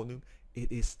high volume, it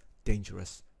is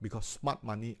dangerous because smart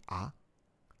money are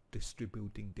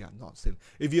distributing, they are not selling.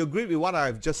 If you agree with what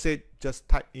I've just said, just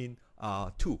type in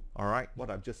 2, all right,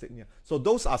 what I've just said here. So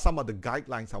those are some of the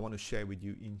guidelines I want to share with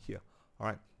you in here. All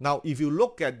right, now if you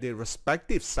look at the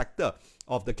respective sector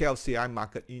of the KLCI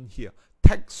market in here,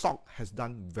 tech stock has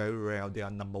done very well. They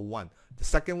are number 1. The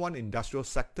second one, industrial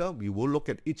sector. We will look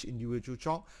at each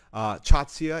individual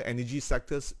charts here. Energy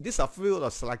sectors. These are few of the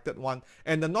selected one.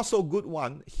 And the not so good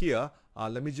one here.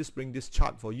 Let me just bring this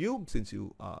chart for you since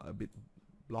you are a bit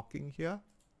blocking here.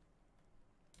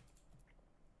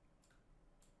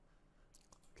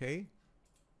 Okay.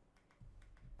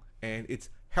 And it's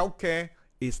healthcare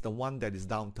is the one that is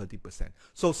down 30%.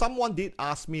 So someone did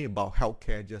ask me about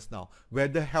healthcare just now,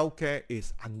 whether healthcare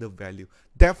is undervalued.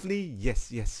 Definitely, yes.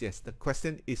 The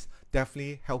question is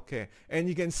definitely healthcare. And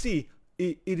you can see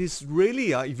it is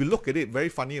really, if you look at it, very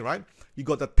funny, right? You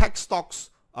got the tech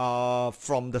stocks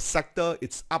from the sector,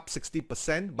 it's up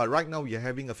 60%, but right now we are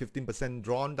having a 15%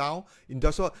 drawn down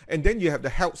industrial, and then you have the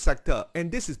health sector, and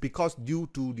this is because due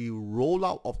to the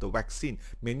rollout of the vaccine.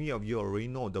 Many of you already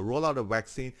know the rollout of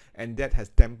vaccine, and that has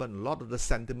dampened a lot of the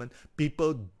sentiment.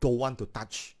 People don't want to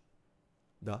touch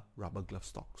the rubber glove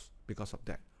stocks because of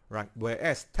that, right?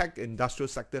 Whereas tech industrial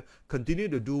sector continue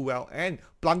to do well, and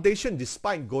plantation,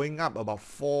 despite going up about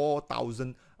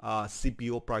 4,000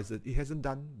 CPO prices, it hasn't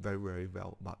done very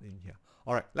well about in here.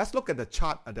 All right, let's look at the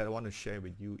chart that I want to share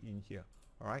with you in here.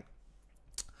 All right,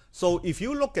 so if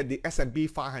you look at the S&P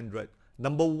 500,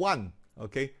 number 1,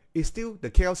 okay, is still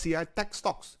the KLCI tech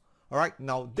stocks. All right,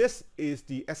 now this is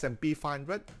the S&P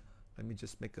 500. Let me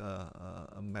just make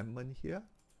a amendment here.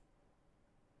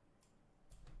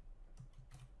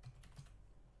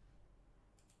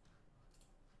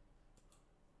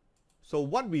 So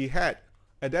what we had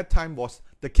at that time was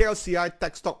the KLCI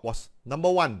tech stock was number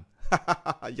 1.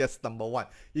 Yes, number 1.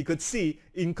 You could see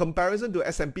in comparison to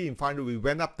S&P 500, we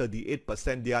went up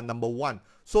 38%. They are number 1.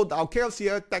 So our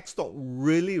KLCI tech stock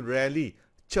really rarely,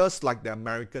 just like the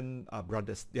American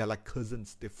brothers, they are like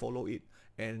cousins. They follow it.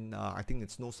 And I think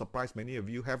it's no surprise many of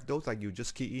you have those, like you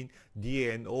just key in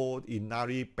DNO,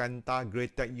 Inari, Penta,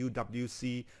 Greatech,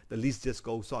 UWC, the list just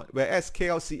goes on. Whereas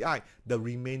KLCI, the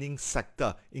remaining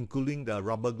sector, including the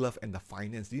rubber glove and the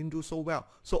finance, didn't do so well.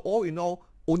 So all in all,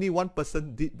 only one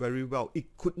person did very well.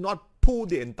 It could not pull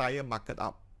the entire market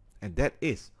up. And that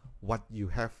is what you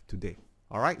have today.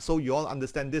 All right, so you all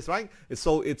understand this, right?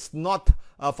 So it's not,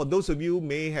 for those of you who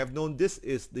may have known, this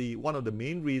is one of the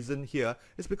main reason here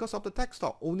is because of the tech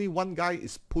stock. Only one guy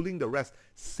is pulling the rest,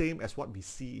 same as what we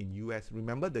see in US.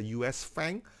 Remember the US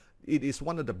FANG? It is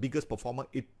one of the biggest performer.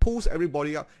 It pulls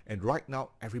everybody up, and right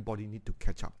now everybody need to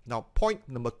catch up. Now point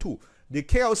number 2, the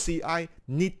KLCI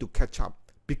need to catch up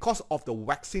because of the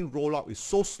vaccine rollout is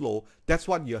so slow. That's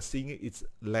what you're seeing, it's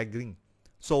lagging.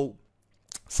 So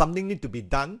something need to be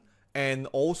done. And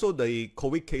also the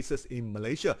COVID cases in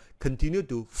Malaysia continue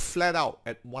to flat out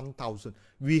at 1,000.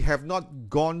 We have not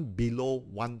gone below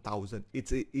 1,000.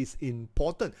 It is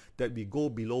important that we go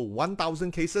below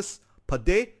 1,000 cases per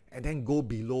day and then go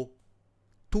below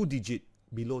 2-digit,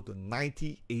 below the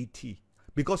 90, 80.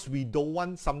 Because we don't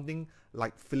want something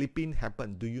like Philippines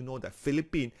happen. Do you know that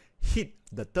Philippines hit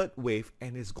the third wave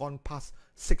and it's gone past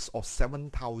 6,000 or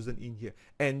 7,000 in here?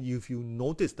 And if you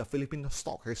notice, the Philippine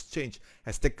Stock Exchange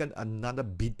has taken another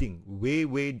beating,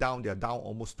 way down. They're down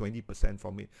almost 20%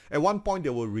 from it. At one point, they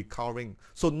were recovering.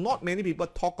 So not many people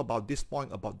talk about this point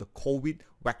about the COVID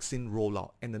vaccine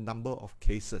rollout and the number of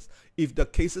cases. If the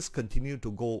cases continue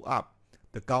to go up,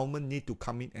 the government need to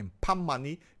come in and pump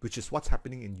money, which is what's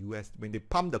happening in US. When they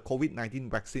pump the COVID-19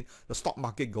 vaccine, the stock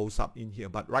market goes up in here.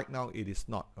 But right now, it is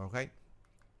not, okay?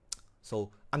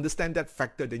 So understand that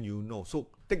factor, then you know. So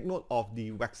take note of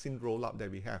the vaccine rollout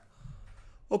that we have.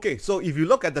 Okay, so if you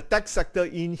look at the tech sector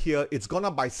in here, it's gone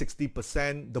up by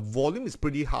 60%. The volume is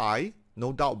pretty high,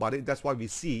 no doubt about it. That's why we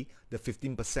see the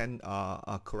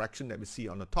 15% correction that we see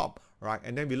on the top, right?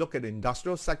 And then we look at the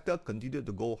industrial sector, continue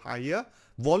to go higher.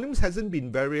 Volumes hasn't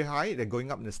been very high. They're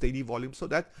going up in a steady volume, so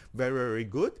that's very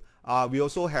good. We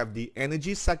also have the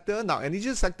energy sector. Now,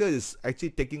 energy sector is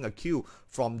actually taking a cue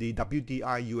from the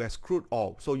WTI US crude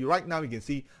oil. So right now you can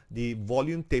see the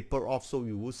volume taper off. So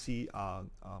you will see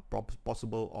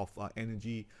possible of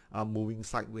energy moving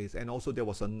sideways. And also there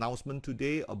was an announcement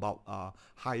today about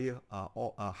higher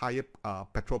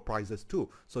petrol prices too.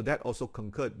 So that also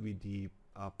concurred with the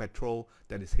petrol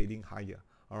that is heading higher.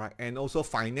 All right, and also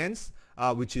finance,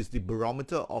 which is the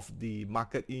barometer of the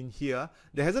market in here.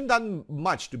 There hasn't done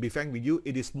much, to be frank with you.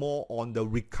 It is more on the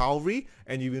recovery,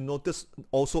 and you will notice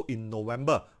also in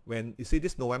November, when you see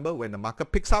this November, when the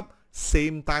market picks up,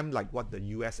 same time like what the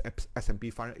US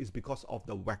S&P500 is because of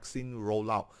the vaccine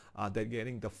rollout. They're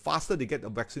getting, the faster they get the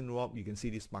vaccine rollout, you can see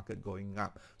this market going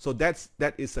up. So that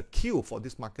is a cue for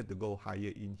this market to go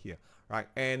higher in here, right?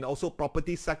 And also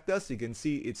property sectors, you can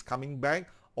see it's coming back.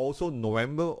 Also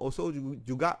November also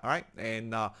juga, right?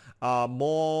 And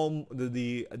more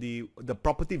the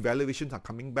property valuations are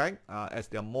coming back as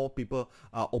there are more people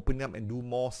opening up and do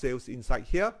more sales inside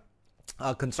here.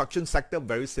 Construction sector,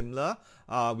 very similar.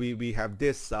 We have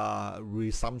this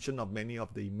resumption of many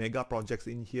of the mega projects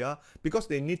in here because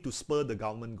they need to spur the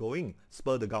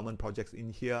government projects in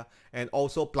here. And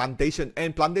also plantation,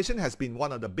 and plantation has been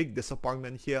one of the big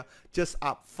disappointment here, just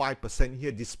up 5%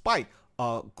 here despite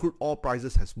crude oil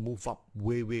prices has moved up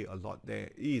way a lot.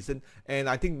 There isn't, and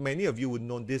I think many of you would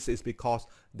know this is because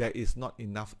there is not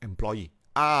enough employee.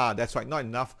 That's right, not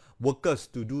enough workers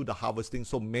to do the harvesting.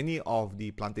 So many of the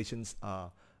plantations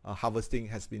harvesting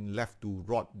has been left to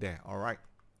rot there. All right,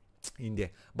 in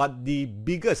there. But the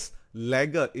biggest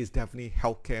laggard is definitely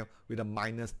healthcare with a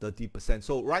minus 30%.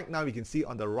 So right now you can see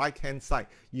on the right hand side,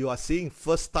 you are seeing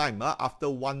first time after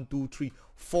 1, 2, 3,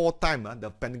 4 time the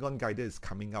Pentagon guidance is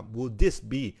coming up. Will this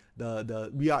be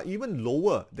we are even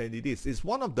lower than it is? It's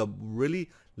one of the really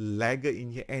laggard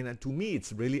in here, and to me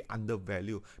it's really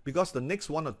undervalued because the next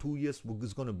 1 or 2 years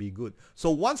is going to be good. So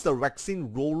once the vaccine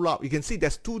rollout, you can see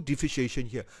there's two differentiation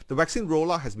here. The vaccine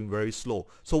rollout has been very slow.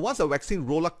 So once the vaccine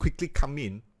rollout quickly come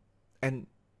in, and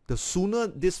the sooner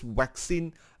this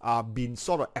vaccine been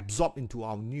sort of absorbed into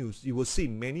our news, you will see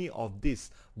many of this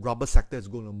rubber sector is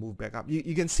going to move back up.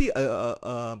 You can see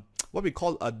what we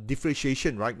call a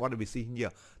differentiation, right? What are we seeing here?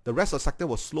 The rest of the sector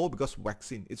was slow because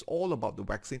vaccine. It's all about the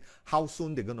vaccine, how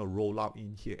soon they're going to roll out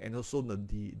in here, and also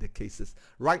the cases.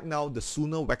 Right now, the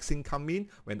sooner vaccine come in,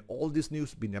 when all this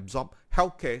news been absorbed,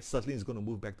 healthcare certainly is going to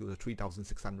move back to the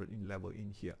 3,600 in level in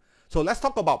here. So let's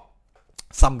talk about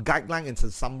some guideline and some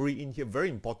summary in here. Very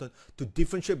important to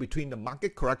differentiate between the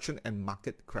market correction and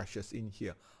market crashes in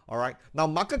here. All right, now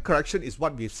market correction is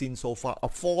what we've seen so far, a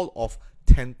fall of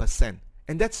 10%,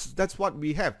 and that's what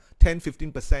we have,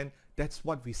 10-15%. That's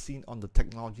what we've seen on the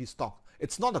technology stock.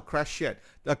 It's not a crash yet.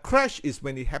 The crash is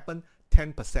when it happened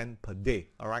 10% per day.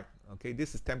 All right, okay,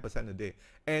 this is 10% a day,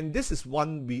 and this is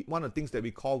one of the things that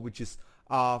we call, which is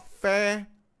fair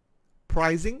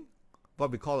pricing.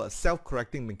 What we call a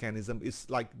self-correcting mechanism. Is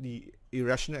like the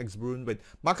irrational exuberance. When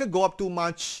market go up too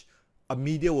much, a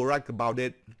media will write about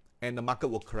it and the market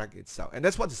will correct itself, and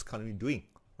that's what it's currently doing,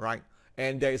 right?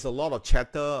 And there is a lot of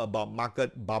chatter about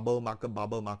market bubble,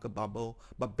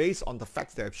 but based on the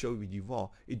facts that I've shown with you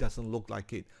before, it doesn't look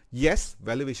like it. Yes,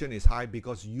 valuation is high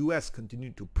because US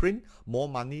continue to print more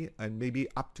money, and maybe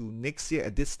up to next year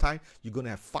at this time you're going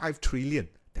to have 5 trillion.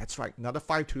 That's right, another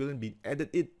 5 trillion being added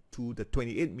to the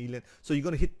 28 million, so you're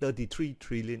going to hit 33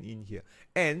 trillion in here.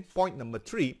 And point number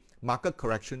 3, market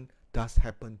correction does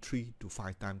happen 3 to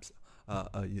 5 times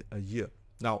a year.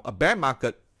 Now, a bear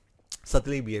market,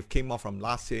 certainly we have came off from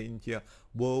last year in here,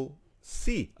 will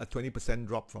see a 20%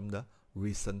 drop from the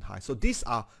recent high. So these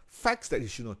are facts that you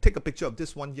should know. Take a picture of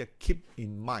this one here. Keep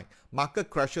in mind, market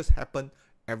crashes happen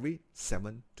every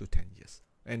 7 to 10 years.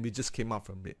 And we just came out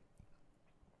from it.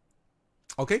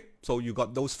 Okay, so you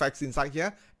got those facts inside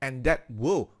here, and that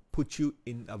will put you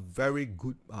in a very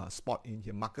good spot in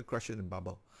here. Market crashes and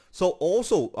bubble. So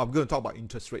also, I'm going to talk about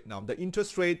interest rate now. The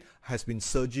interest rate has been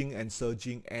surging and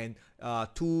surging, and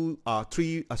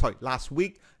last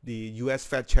week, the US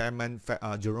Fed Chairman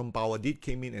Jerome Powell did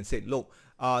came in and said, look,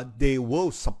 they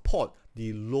will support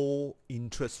the low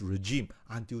interest regime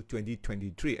until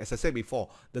 2023. As I said before,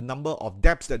 the number of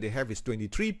debts that they have is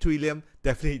 23 trillion.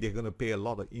 Definitely, they're going to pay a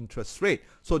lot of interest rate.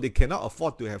 So they cannot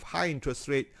afford to have high interest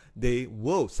rate. They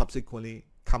will subsequently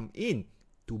come in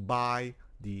to buy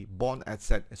the bond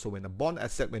asset. So when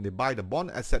they buy the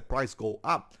bond asset price go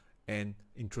up, and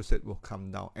interest rate will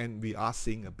come down, and we are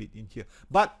seeing a bit in here.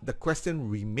 But the question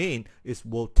remain is,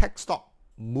 will tech stock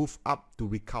move up to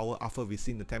recover after we've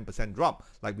seen the 10% drop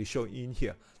like we show in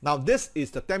here? Now this is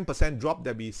the 10% drop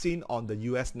that we've seen on the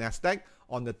US Nasdaq.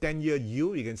 On the 10-year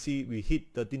yield, you can see we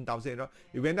hit 13,000.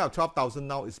 It went down 12,000.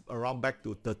 Now it's around back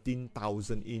to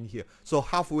 13,000 in here. So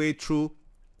halfway through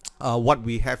what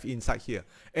we have inside here.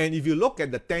 And if you look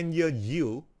at the 10-year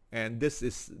yield, and this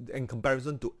is in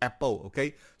comparison to Apple,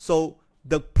 okay? So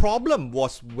the problem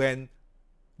was when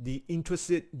the interest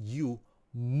rate yield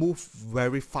moved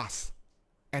very fast,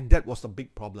 and that was the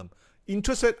big problem.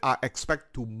 Interest rates are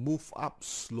expected to move up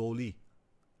slowly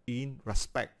in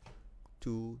respect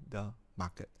to the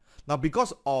market. Now,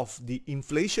 because of the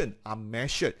inflation are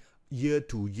measured year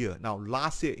to year. Now,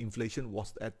 last year inflation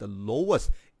was at the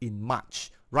lowest in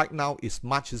March. Right now it's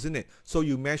March, isn't it? So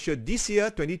you measure this year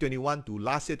 2021 to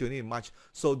last year 20 March.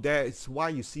 So that is why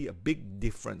you see a big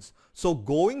difference. So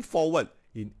going forward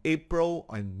in April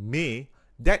and May,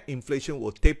 that inflation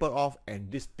will taper off,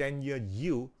 and this 10-year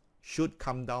yield should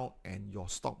come down, and your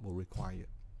stock will require.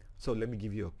 So let me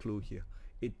give you a clue here.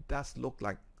 It does look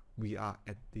like we are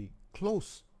at the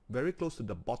very close to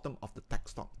the bottom of the tech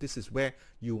stock. This is where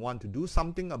you want to do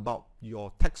something about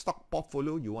your tech stock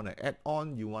portfolio. You want to add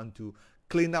on, you want to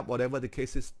clean up, whatever the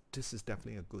case is. This is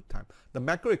definitely a good time. The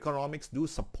macroeconomics do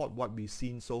support what we've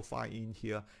seen so far in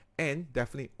here, and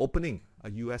definitely opening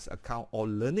a US account or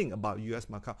learning about US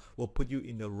account will put you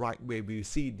in the right way. We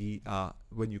see the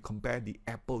when you compare the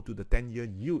Apple to the 10-year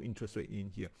yield interest rate in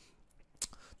here.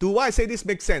 Do I say this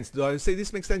makes sense? Do I say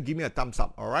this makes sense? Give me a thumbs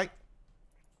up. All right.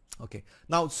 Okay,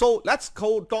 now so let's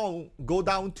go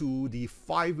down to the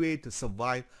 5 ways to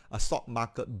survive a stock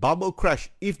market bubble crash,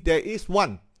 if there is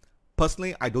one.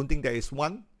 Personally, I don't think there is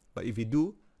one, but if you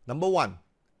do, number one,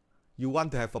 you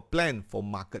want to have a plan for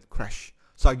market crash.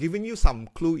 So I've given you some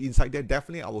clue inside there.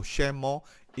 Definitely I will share more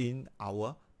in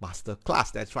our master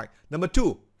class. That's right. Number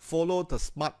two, follow the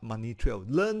smart money trail.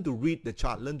 Learn to read the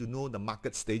chart, learn to know the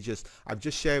market stages. I've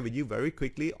just shared with you very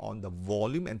quickly on the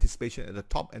volume anticipation at the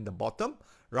top and the bottom,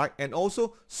 right? And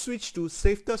also switch to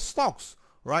safer stocks,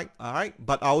 right? All right.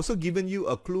 But I also given you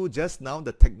a clue just now.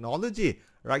 The technology,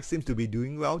 right, seems to be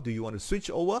doing well. Do you want to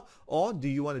switch over, or do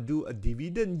you want to do a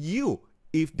dividend yield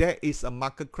if there is a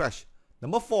market crash?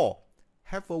 Number four,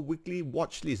 have a weekly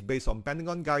watch list based on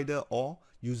Pentagon Guider or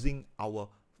using our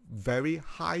very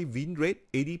high win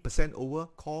rate, 80% over,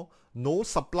 called no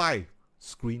supply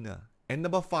screener. And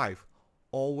number five,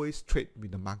 always trade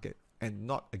with the market and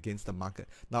not against the market.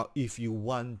 Now, if you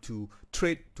want to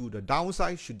trade to the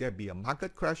downside, should there be a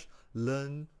market crash,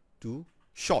 learn to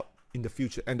short in the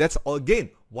future. And that's again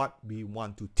what we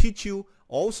want to teach you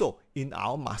also in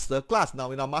our master class.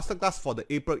 Now, in our master class for the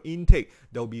April intake,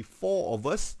 there will be 4 of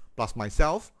us plus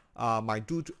myself, my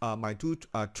two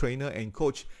trainer and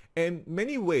coach. In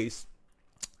many ways,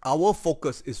 our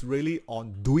focus is really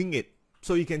on doing it.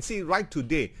 So you can see right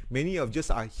today, many of just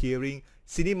are hearing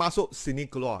sini masuk, sini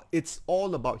keluar. It's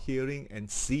all about hearing and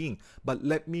seeing. But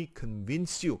let me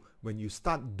convince you, when you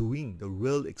start doing the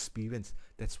real experience,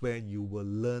 that's where you will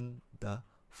learn the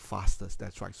fastest.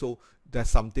 That's right. So that's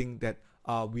something that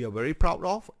we are very proud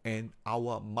of. And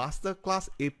our masterclass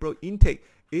April intake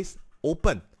is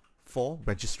open for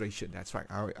registration. That's right.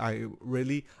 I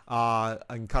really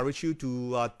encourage you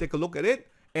to take a look at it.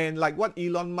 And like what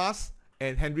Elon Musk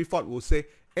and Henry Ford will say,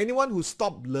 anyone who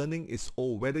stopped learning is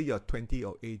old, whether you're 20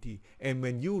 or 80. And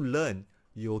when you learn,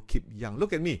 you'll keep young.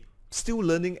 Look at me, still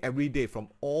learning every day from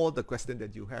all the questions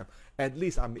that you have. At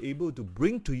least I'm able to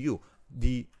bring to you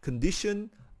the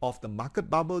condition of the market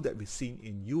bubble that we've seen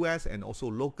in US and also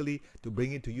locally to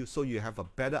bring it to you so you have a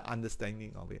better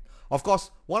understanding of it. Of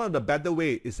course, one of the better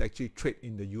way is actually trade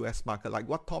in the US market, like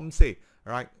what Tom said,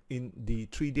 right, in the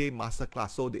 3-day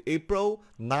masterclass. So the April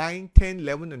 9, 10,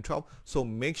 11 and 12. So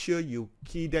make sure you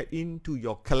key that into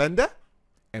your calendar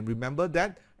and remember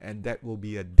that, and that will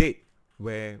be a date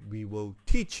where we will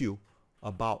teach you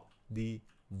about the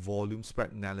volume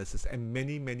spread analysis and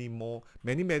many more,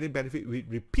 many benefits. We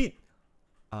repeat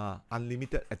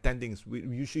unlimited attendings. We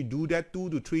usually do that 2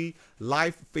 to 3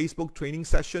 live Facebook training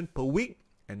session per week,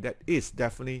 and that is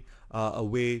definitely a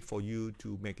way for you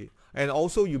to make it. And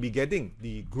also you'll be getting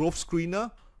the growth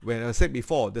screener. When I said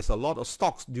before, there's a lot of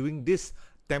stocks during this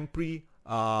temporary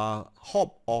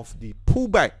hop of the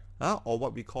pullback, or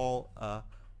what we call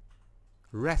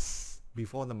rest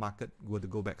before the market were to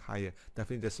go back higher.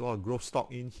 Definitely there's a lot of growth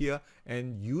stock in here,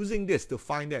 and using this to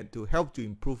find that to help to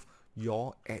improve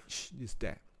your edge is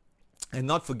there. And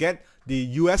not forget the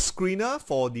US screener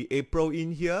for the April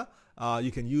in here.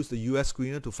 You can use the US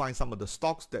screener to find some of the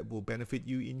stocks that will benefit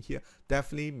you in here.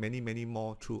 Definitely many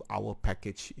more through our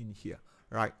package in here,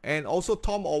 right? And also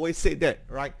Tom always said that,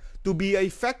 right, to be an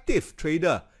effective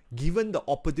trader, given the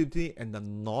opportunity and the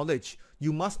knowledge,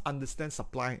 you must understand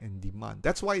supply and demand.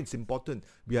 That's why it's important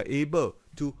we are able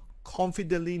to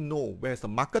confidently know where's the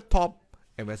market top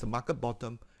and where's the market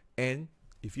bottom, and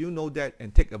if you know that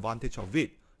and take advantage of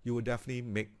it, you will definitely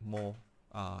make more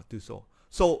do so.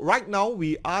 So right now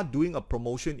we are doing a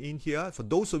promotion in here for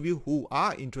those of you who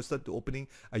are interested to opening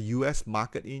a US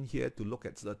market in here to look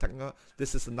at the technical.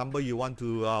 This is the number you want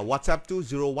to WhatsApp to,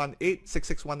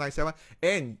 018-66197,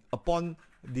 and upon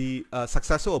the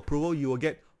successful approval, you will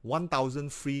get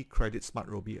 1,000 free credit Smart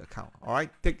Robie account. All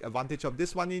right, take advantage of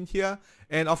this one in here.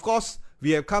 And of course,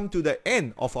 we have come to the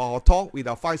end of our talk with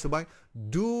our 5 survivors.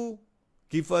 Do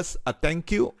give us a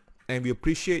thank you, and we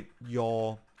appreciate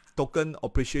your token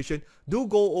appreciation. Do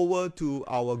go over to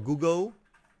our Google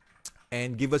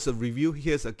and give us a review.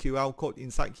 Here's a QR code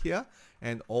inside here,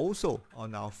 and also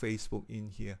on our Facebook in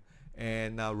here.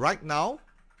 And right now,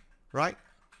 right,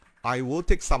 I will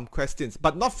take some questions,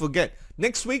 but not forget,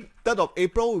 next week, 3rd of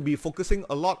April, we'll be focusing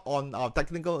a lot on our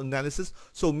technical analysis.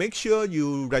 So make sure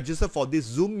you register for this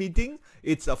Zoom meeting.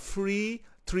 It's a free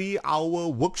 3-hour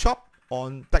workshop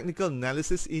on technical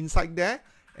analysis inside there,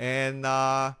 and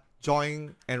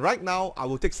join. And right now I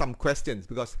will take some questions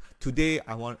because today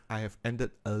I have ended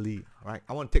early. Right,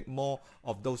 I want to take more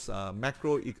of those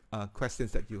macro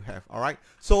questions that you have. All right,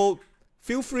 so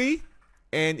feel free,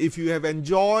 and if you have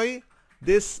enjoyed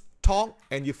this talk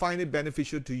and you find it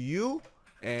beneficial to you,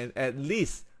 and at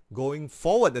least going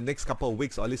forward the next couple of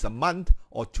weeks or at least a month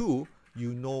or 2,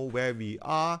 you know where we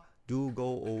are, do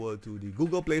go over to the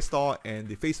Google Play Store and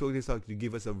the Facebook Play Store to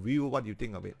give us a review what you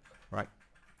think of it, right?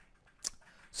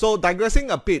 So digressing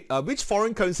a bit, which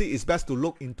foreign currency is best to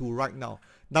look into right now?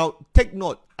 Now take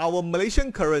note, our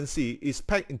Malaysian currency is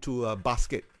packed into a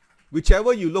basket.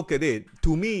 Whichever you look at it,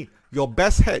 to me, your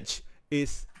best hedge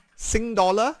is Sing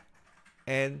dollar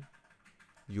and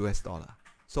US dollar.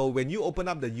 So when you open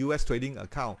up the US trading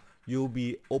account, you'll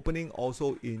be opening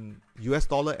also in US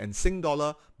dollar and Sing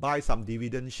dollar, buy some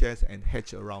dividend shares and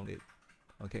hedge around it.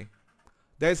 Okay.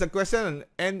 There's a question on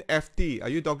NFT. Are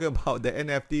you talking about the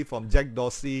NFT from Jack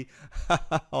Dorsey?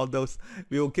 All those.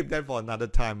 We will keep that for another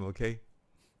time, okay?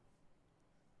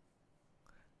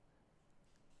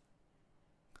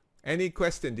 Any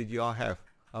question did you all have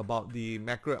about the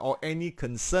macro, or any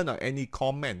concern or any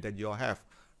comment that you all have,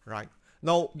 right?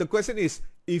 Now, the question is,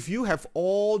 if you have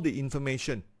all the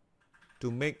information to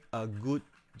make a good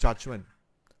judgment,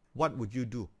 what would you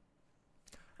do?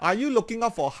 Are you looking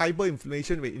out for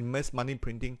hyperinflation with immense money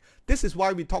printing? This is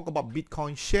why we talked about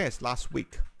Bitcoin shares last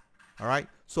week. All right,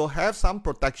 so have some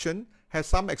protection, have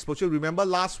some exposure. Remember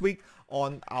last week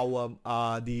on our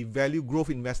the value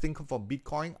growth investing for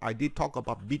Bitcoin, I did talk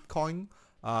about Bitcoin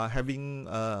having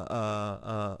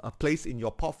a place in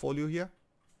your portfolio here.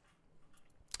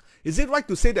 Is it right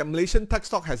to say that Malaysian tech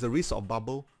stock has a risk of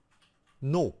bubble?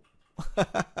 No.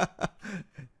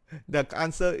 The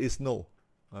answer is no.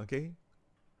 Okay.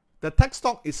 The tech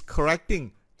stock is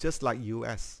correcting just like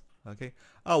US. Okay.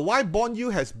 Why bond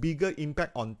yield has bigger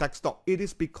impact on tech stock? It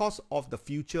is because of the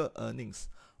future earnings.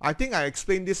 I think I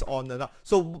explained this on the.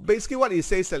 So basically what it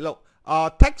says that look,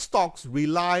 tech stocks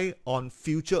rely on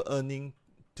future earning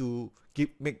to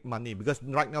make money, because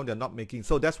right now they're not making.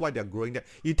 So that's why they're growing that.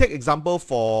 You take example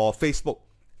for Facebook,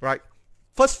 right?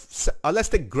 First, let's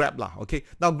take Grab lah. Okay.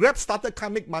 Now Grab started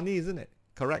can't make money, isn't it?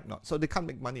 Correct not? So they can't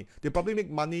make money. They probably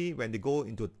make money when they go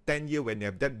into 10 year when they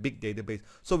have that big database.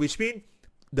 So which means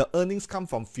the earnings come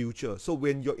from future. So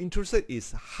when your interest rate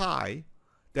is high,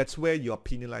 that's where you're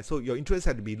penalized. So your interest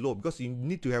had to be low because you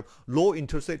need to have low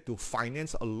interest rate to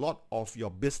finance a lot of your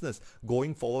business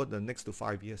going forward the next to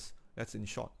 5 years. That's in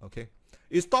short, okay?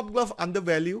 Is Top Glove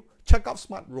undervalued? Check out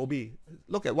Smart Robie.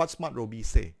 Look at what Smart Robie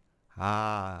say.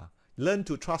 Learn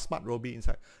to trust Smart Robie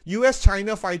inside.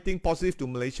 US-China fighting positive to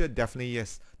Malaysia? Definitely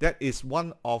yes. That is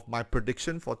one of my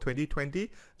prediction for 2020.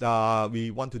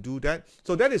 We want to do that.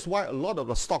 So that is why a lot of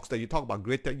the stocks that you talk about,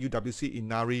 Greatech, UWC,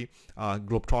 Inari,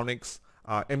 Globetronics,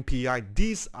 MPI,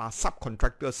 these are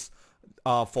subcontractors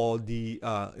for the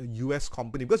US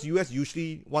company, because US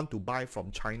usually want to buy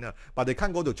from China, but they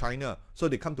can't go to China, so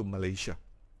they come to Malaysia.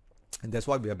 And that's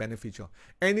why we are beneficial.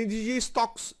 Energy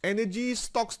stocks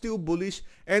still bullish.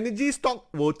 Energy stock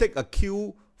will take a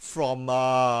cue from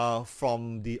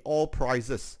the oil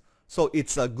prices. So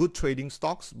it's a good trading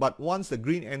stocks. But once the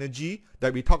green energy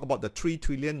that we talk about, the 3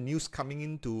 trillion news coming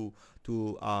into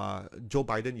Joe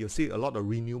Biden, you'll see a lot of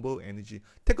renewable energy.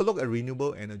 Take a look at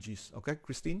renewable energies. Okay,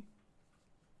 Christine?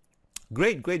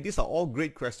 Great. These are all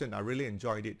great questions. I really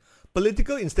enjoyed it.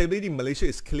 Political instability in Malaysia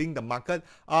is killing the market.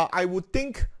 I would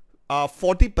think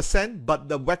 40%, but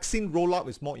the vaccine rollout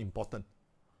is more important.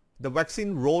 The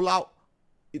vaccine rollout,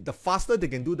 the faster they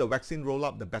can do the vaccine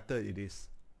rollout, the better it is.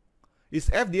 Is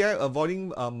FDI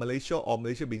avoiding Malaysia, or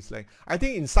Malaysia being slain? I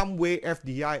think in some way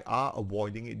FDI are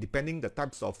avoiding it, depending the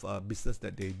types of business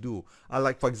that they do.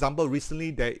 Like for example,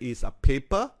 recently there is a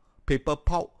paper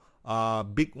pulp,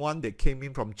 big one that came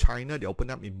in from China. They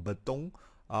opened up in Betong.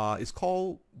 It's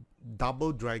called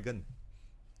Double Dragon.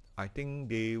 I think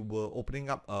they were opening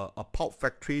up a pulp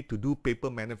factory to do paper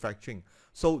manufacturing.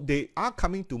 So they are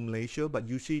coming to Malaysia, but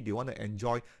usually they want to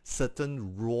enjoy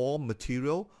certain raw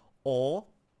material or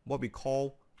what we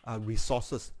call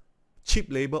resources,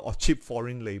 cheap labor or cheap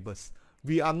foreign labors.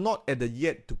 We are not at the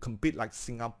yet to compete like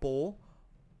Singapore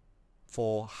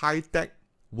for high-tech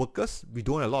workers. We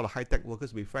don't have a lot of high-tech workers,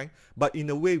 to be frank, but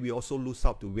in a way we also lose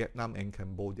out to Vietnam and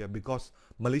Cambodia because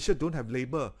Malaysia don't have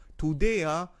labor.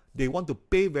 Today they want to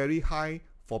pay very high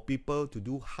for people to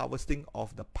do harvesting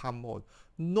of the palm oil.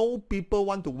 No people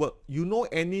want to work. You know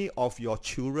any of your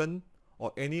children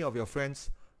or any of your friends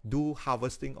do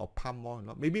harvesting of palm oil?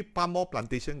 No? Maybe palm oil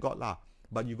plantation got lah,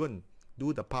 but you go and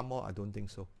do the palm oil? I don't think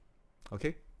so.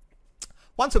 Okay.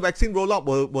 Once the vaccine roll out,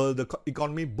 will the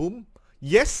economy boom?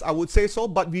 Yes, I would say so,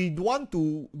 but we don't want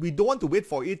to wait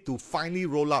for it to finally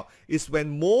roll out. It's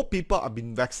when more people are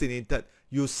being vaccinated.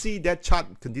 You see that chart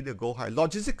continue to go high.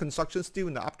 Logistic construction still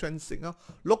in the uptrend signal.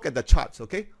 Look at the charts,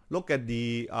 okay? Look at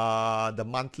the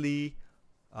monthly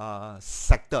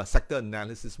sector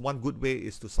analysis. One good way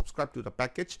is to subscribe to the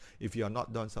package if you are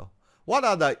not done so. What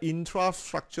are the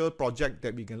infrastructure projects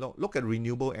that we can look at?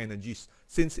 Renewable energies,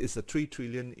 since it's a 3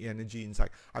 trillion energy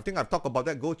inside. I think I've talked about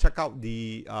that. Go check out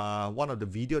the one of the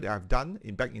video that I've done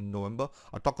back in November.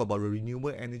 I talk about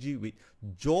renewable energy with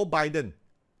Joe Biden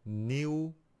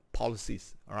new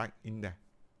policies, all right, in there.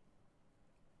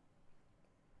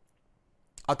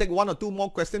 I'll take 1 or 2 more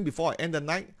questions before I end the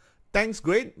night. Thanks,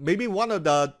 great. Maybe one of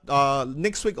the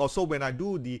next week or so when I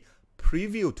do the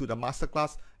preview to the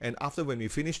masterclass, and after when we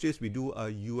finish this, we do a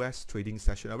US trading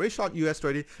session, a very short US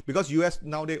trading, because US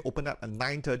now they open up at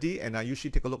 9:30 and I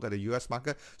usually take a look at the US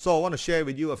market. So I want to share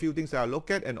with you a few things that I look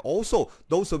at, and also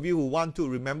those of you who want to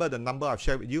remember the number I've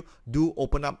shared with you, do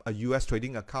open up a US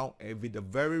trading account with a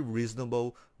very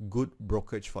reasonable good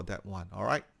brokerage for that one. All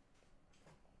right.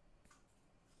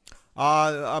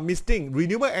 Miss Ting,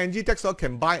 renewable energy tech stock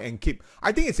can buy and keep.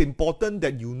 I think it's important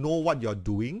that you know what you're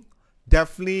doing.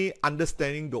 Definitely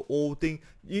understanding the whole thing.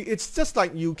 It's just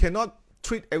like you cannot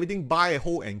treat everything buy a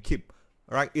hold and keep,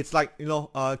 right? It's like, you know,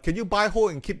 can you buy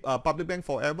hold and keep public bank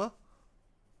forever,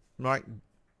 right?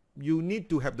 You need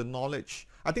to have the knowledge.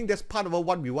 I think that's part of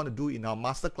what we want to do in our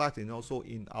masterclass and also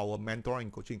in our mentoring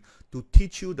and coaching, to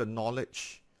teach you the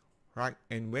knowledge, right?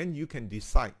 And when you can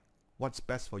decide what's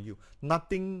best for you.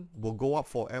 Nothing will go up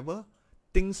forever.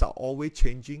 Things are always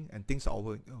changing and things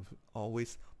are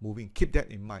always moving. Keep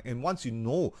that in mind. And once you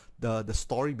know the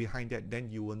story behind that, then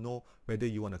you will know whether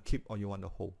you want to keep or you want to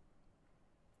hold.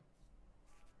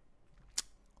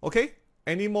 Okay,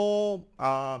 any more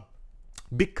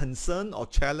big concern or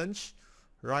challenge,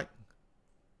 right?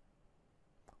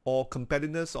 Or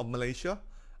competitiveness of Malaysia?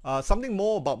 Something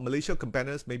more about Malaysia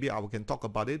competitors, maybe I can talk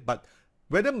about it, but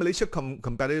whether Malaysia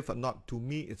competitive or not, to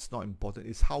me it's not important.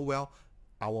 It's how well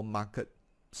our market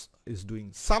is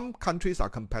doing. Some countries are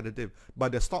competitive,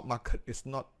 but the stock market is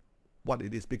not what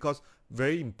it is, because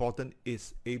very important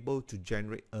is able to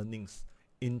generate earnings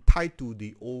in tied to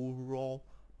the overall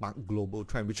global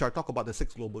trend, which I talk about the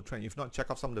 6 global trend. If not, check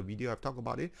out some of the video I've talked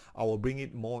about it. I will bring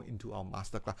it more into our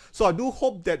masterclass. So I do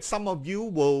hope that some of you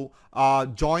will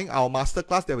join our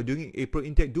masterclass that we're doing in April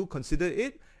intake. Do consider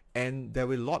it, and there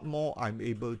will be a lot more I'm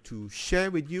able to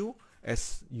share with you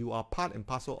as you are part and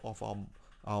parcel of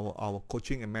our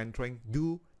coaching and mentoring.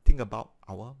 Do think about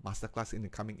our masterclass in the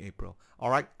coming April. All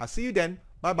right, I'll see you then.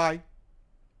 Bye bye.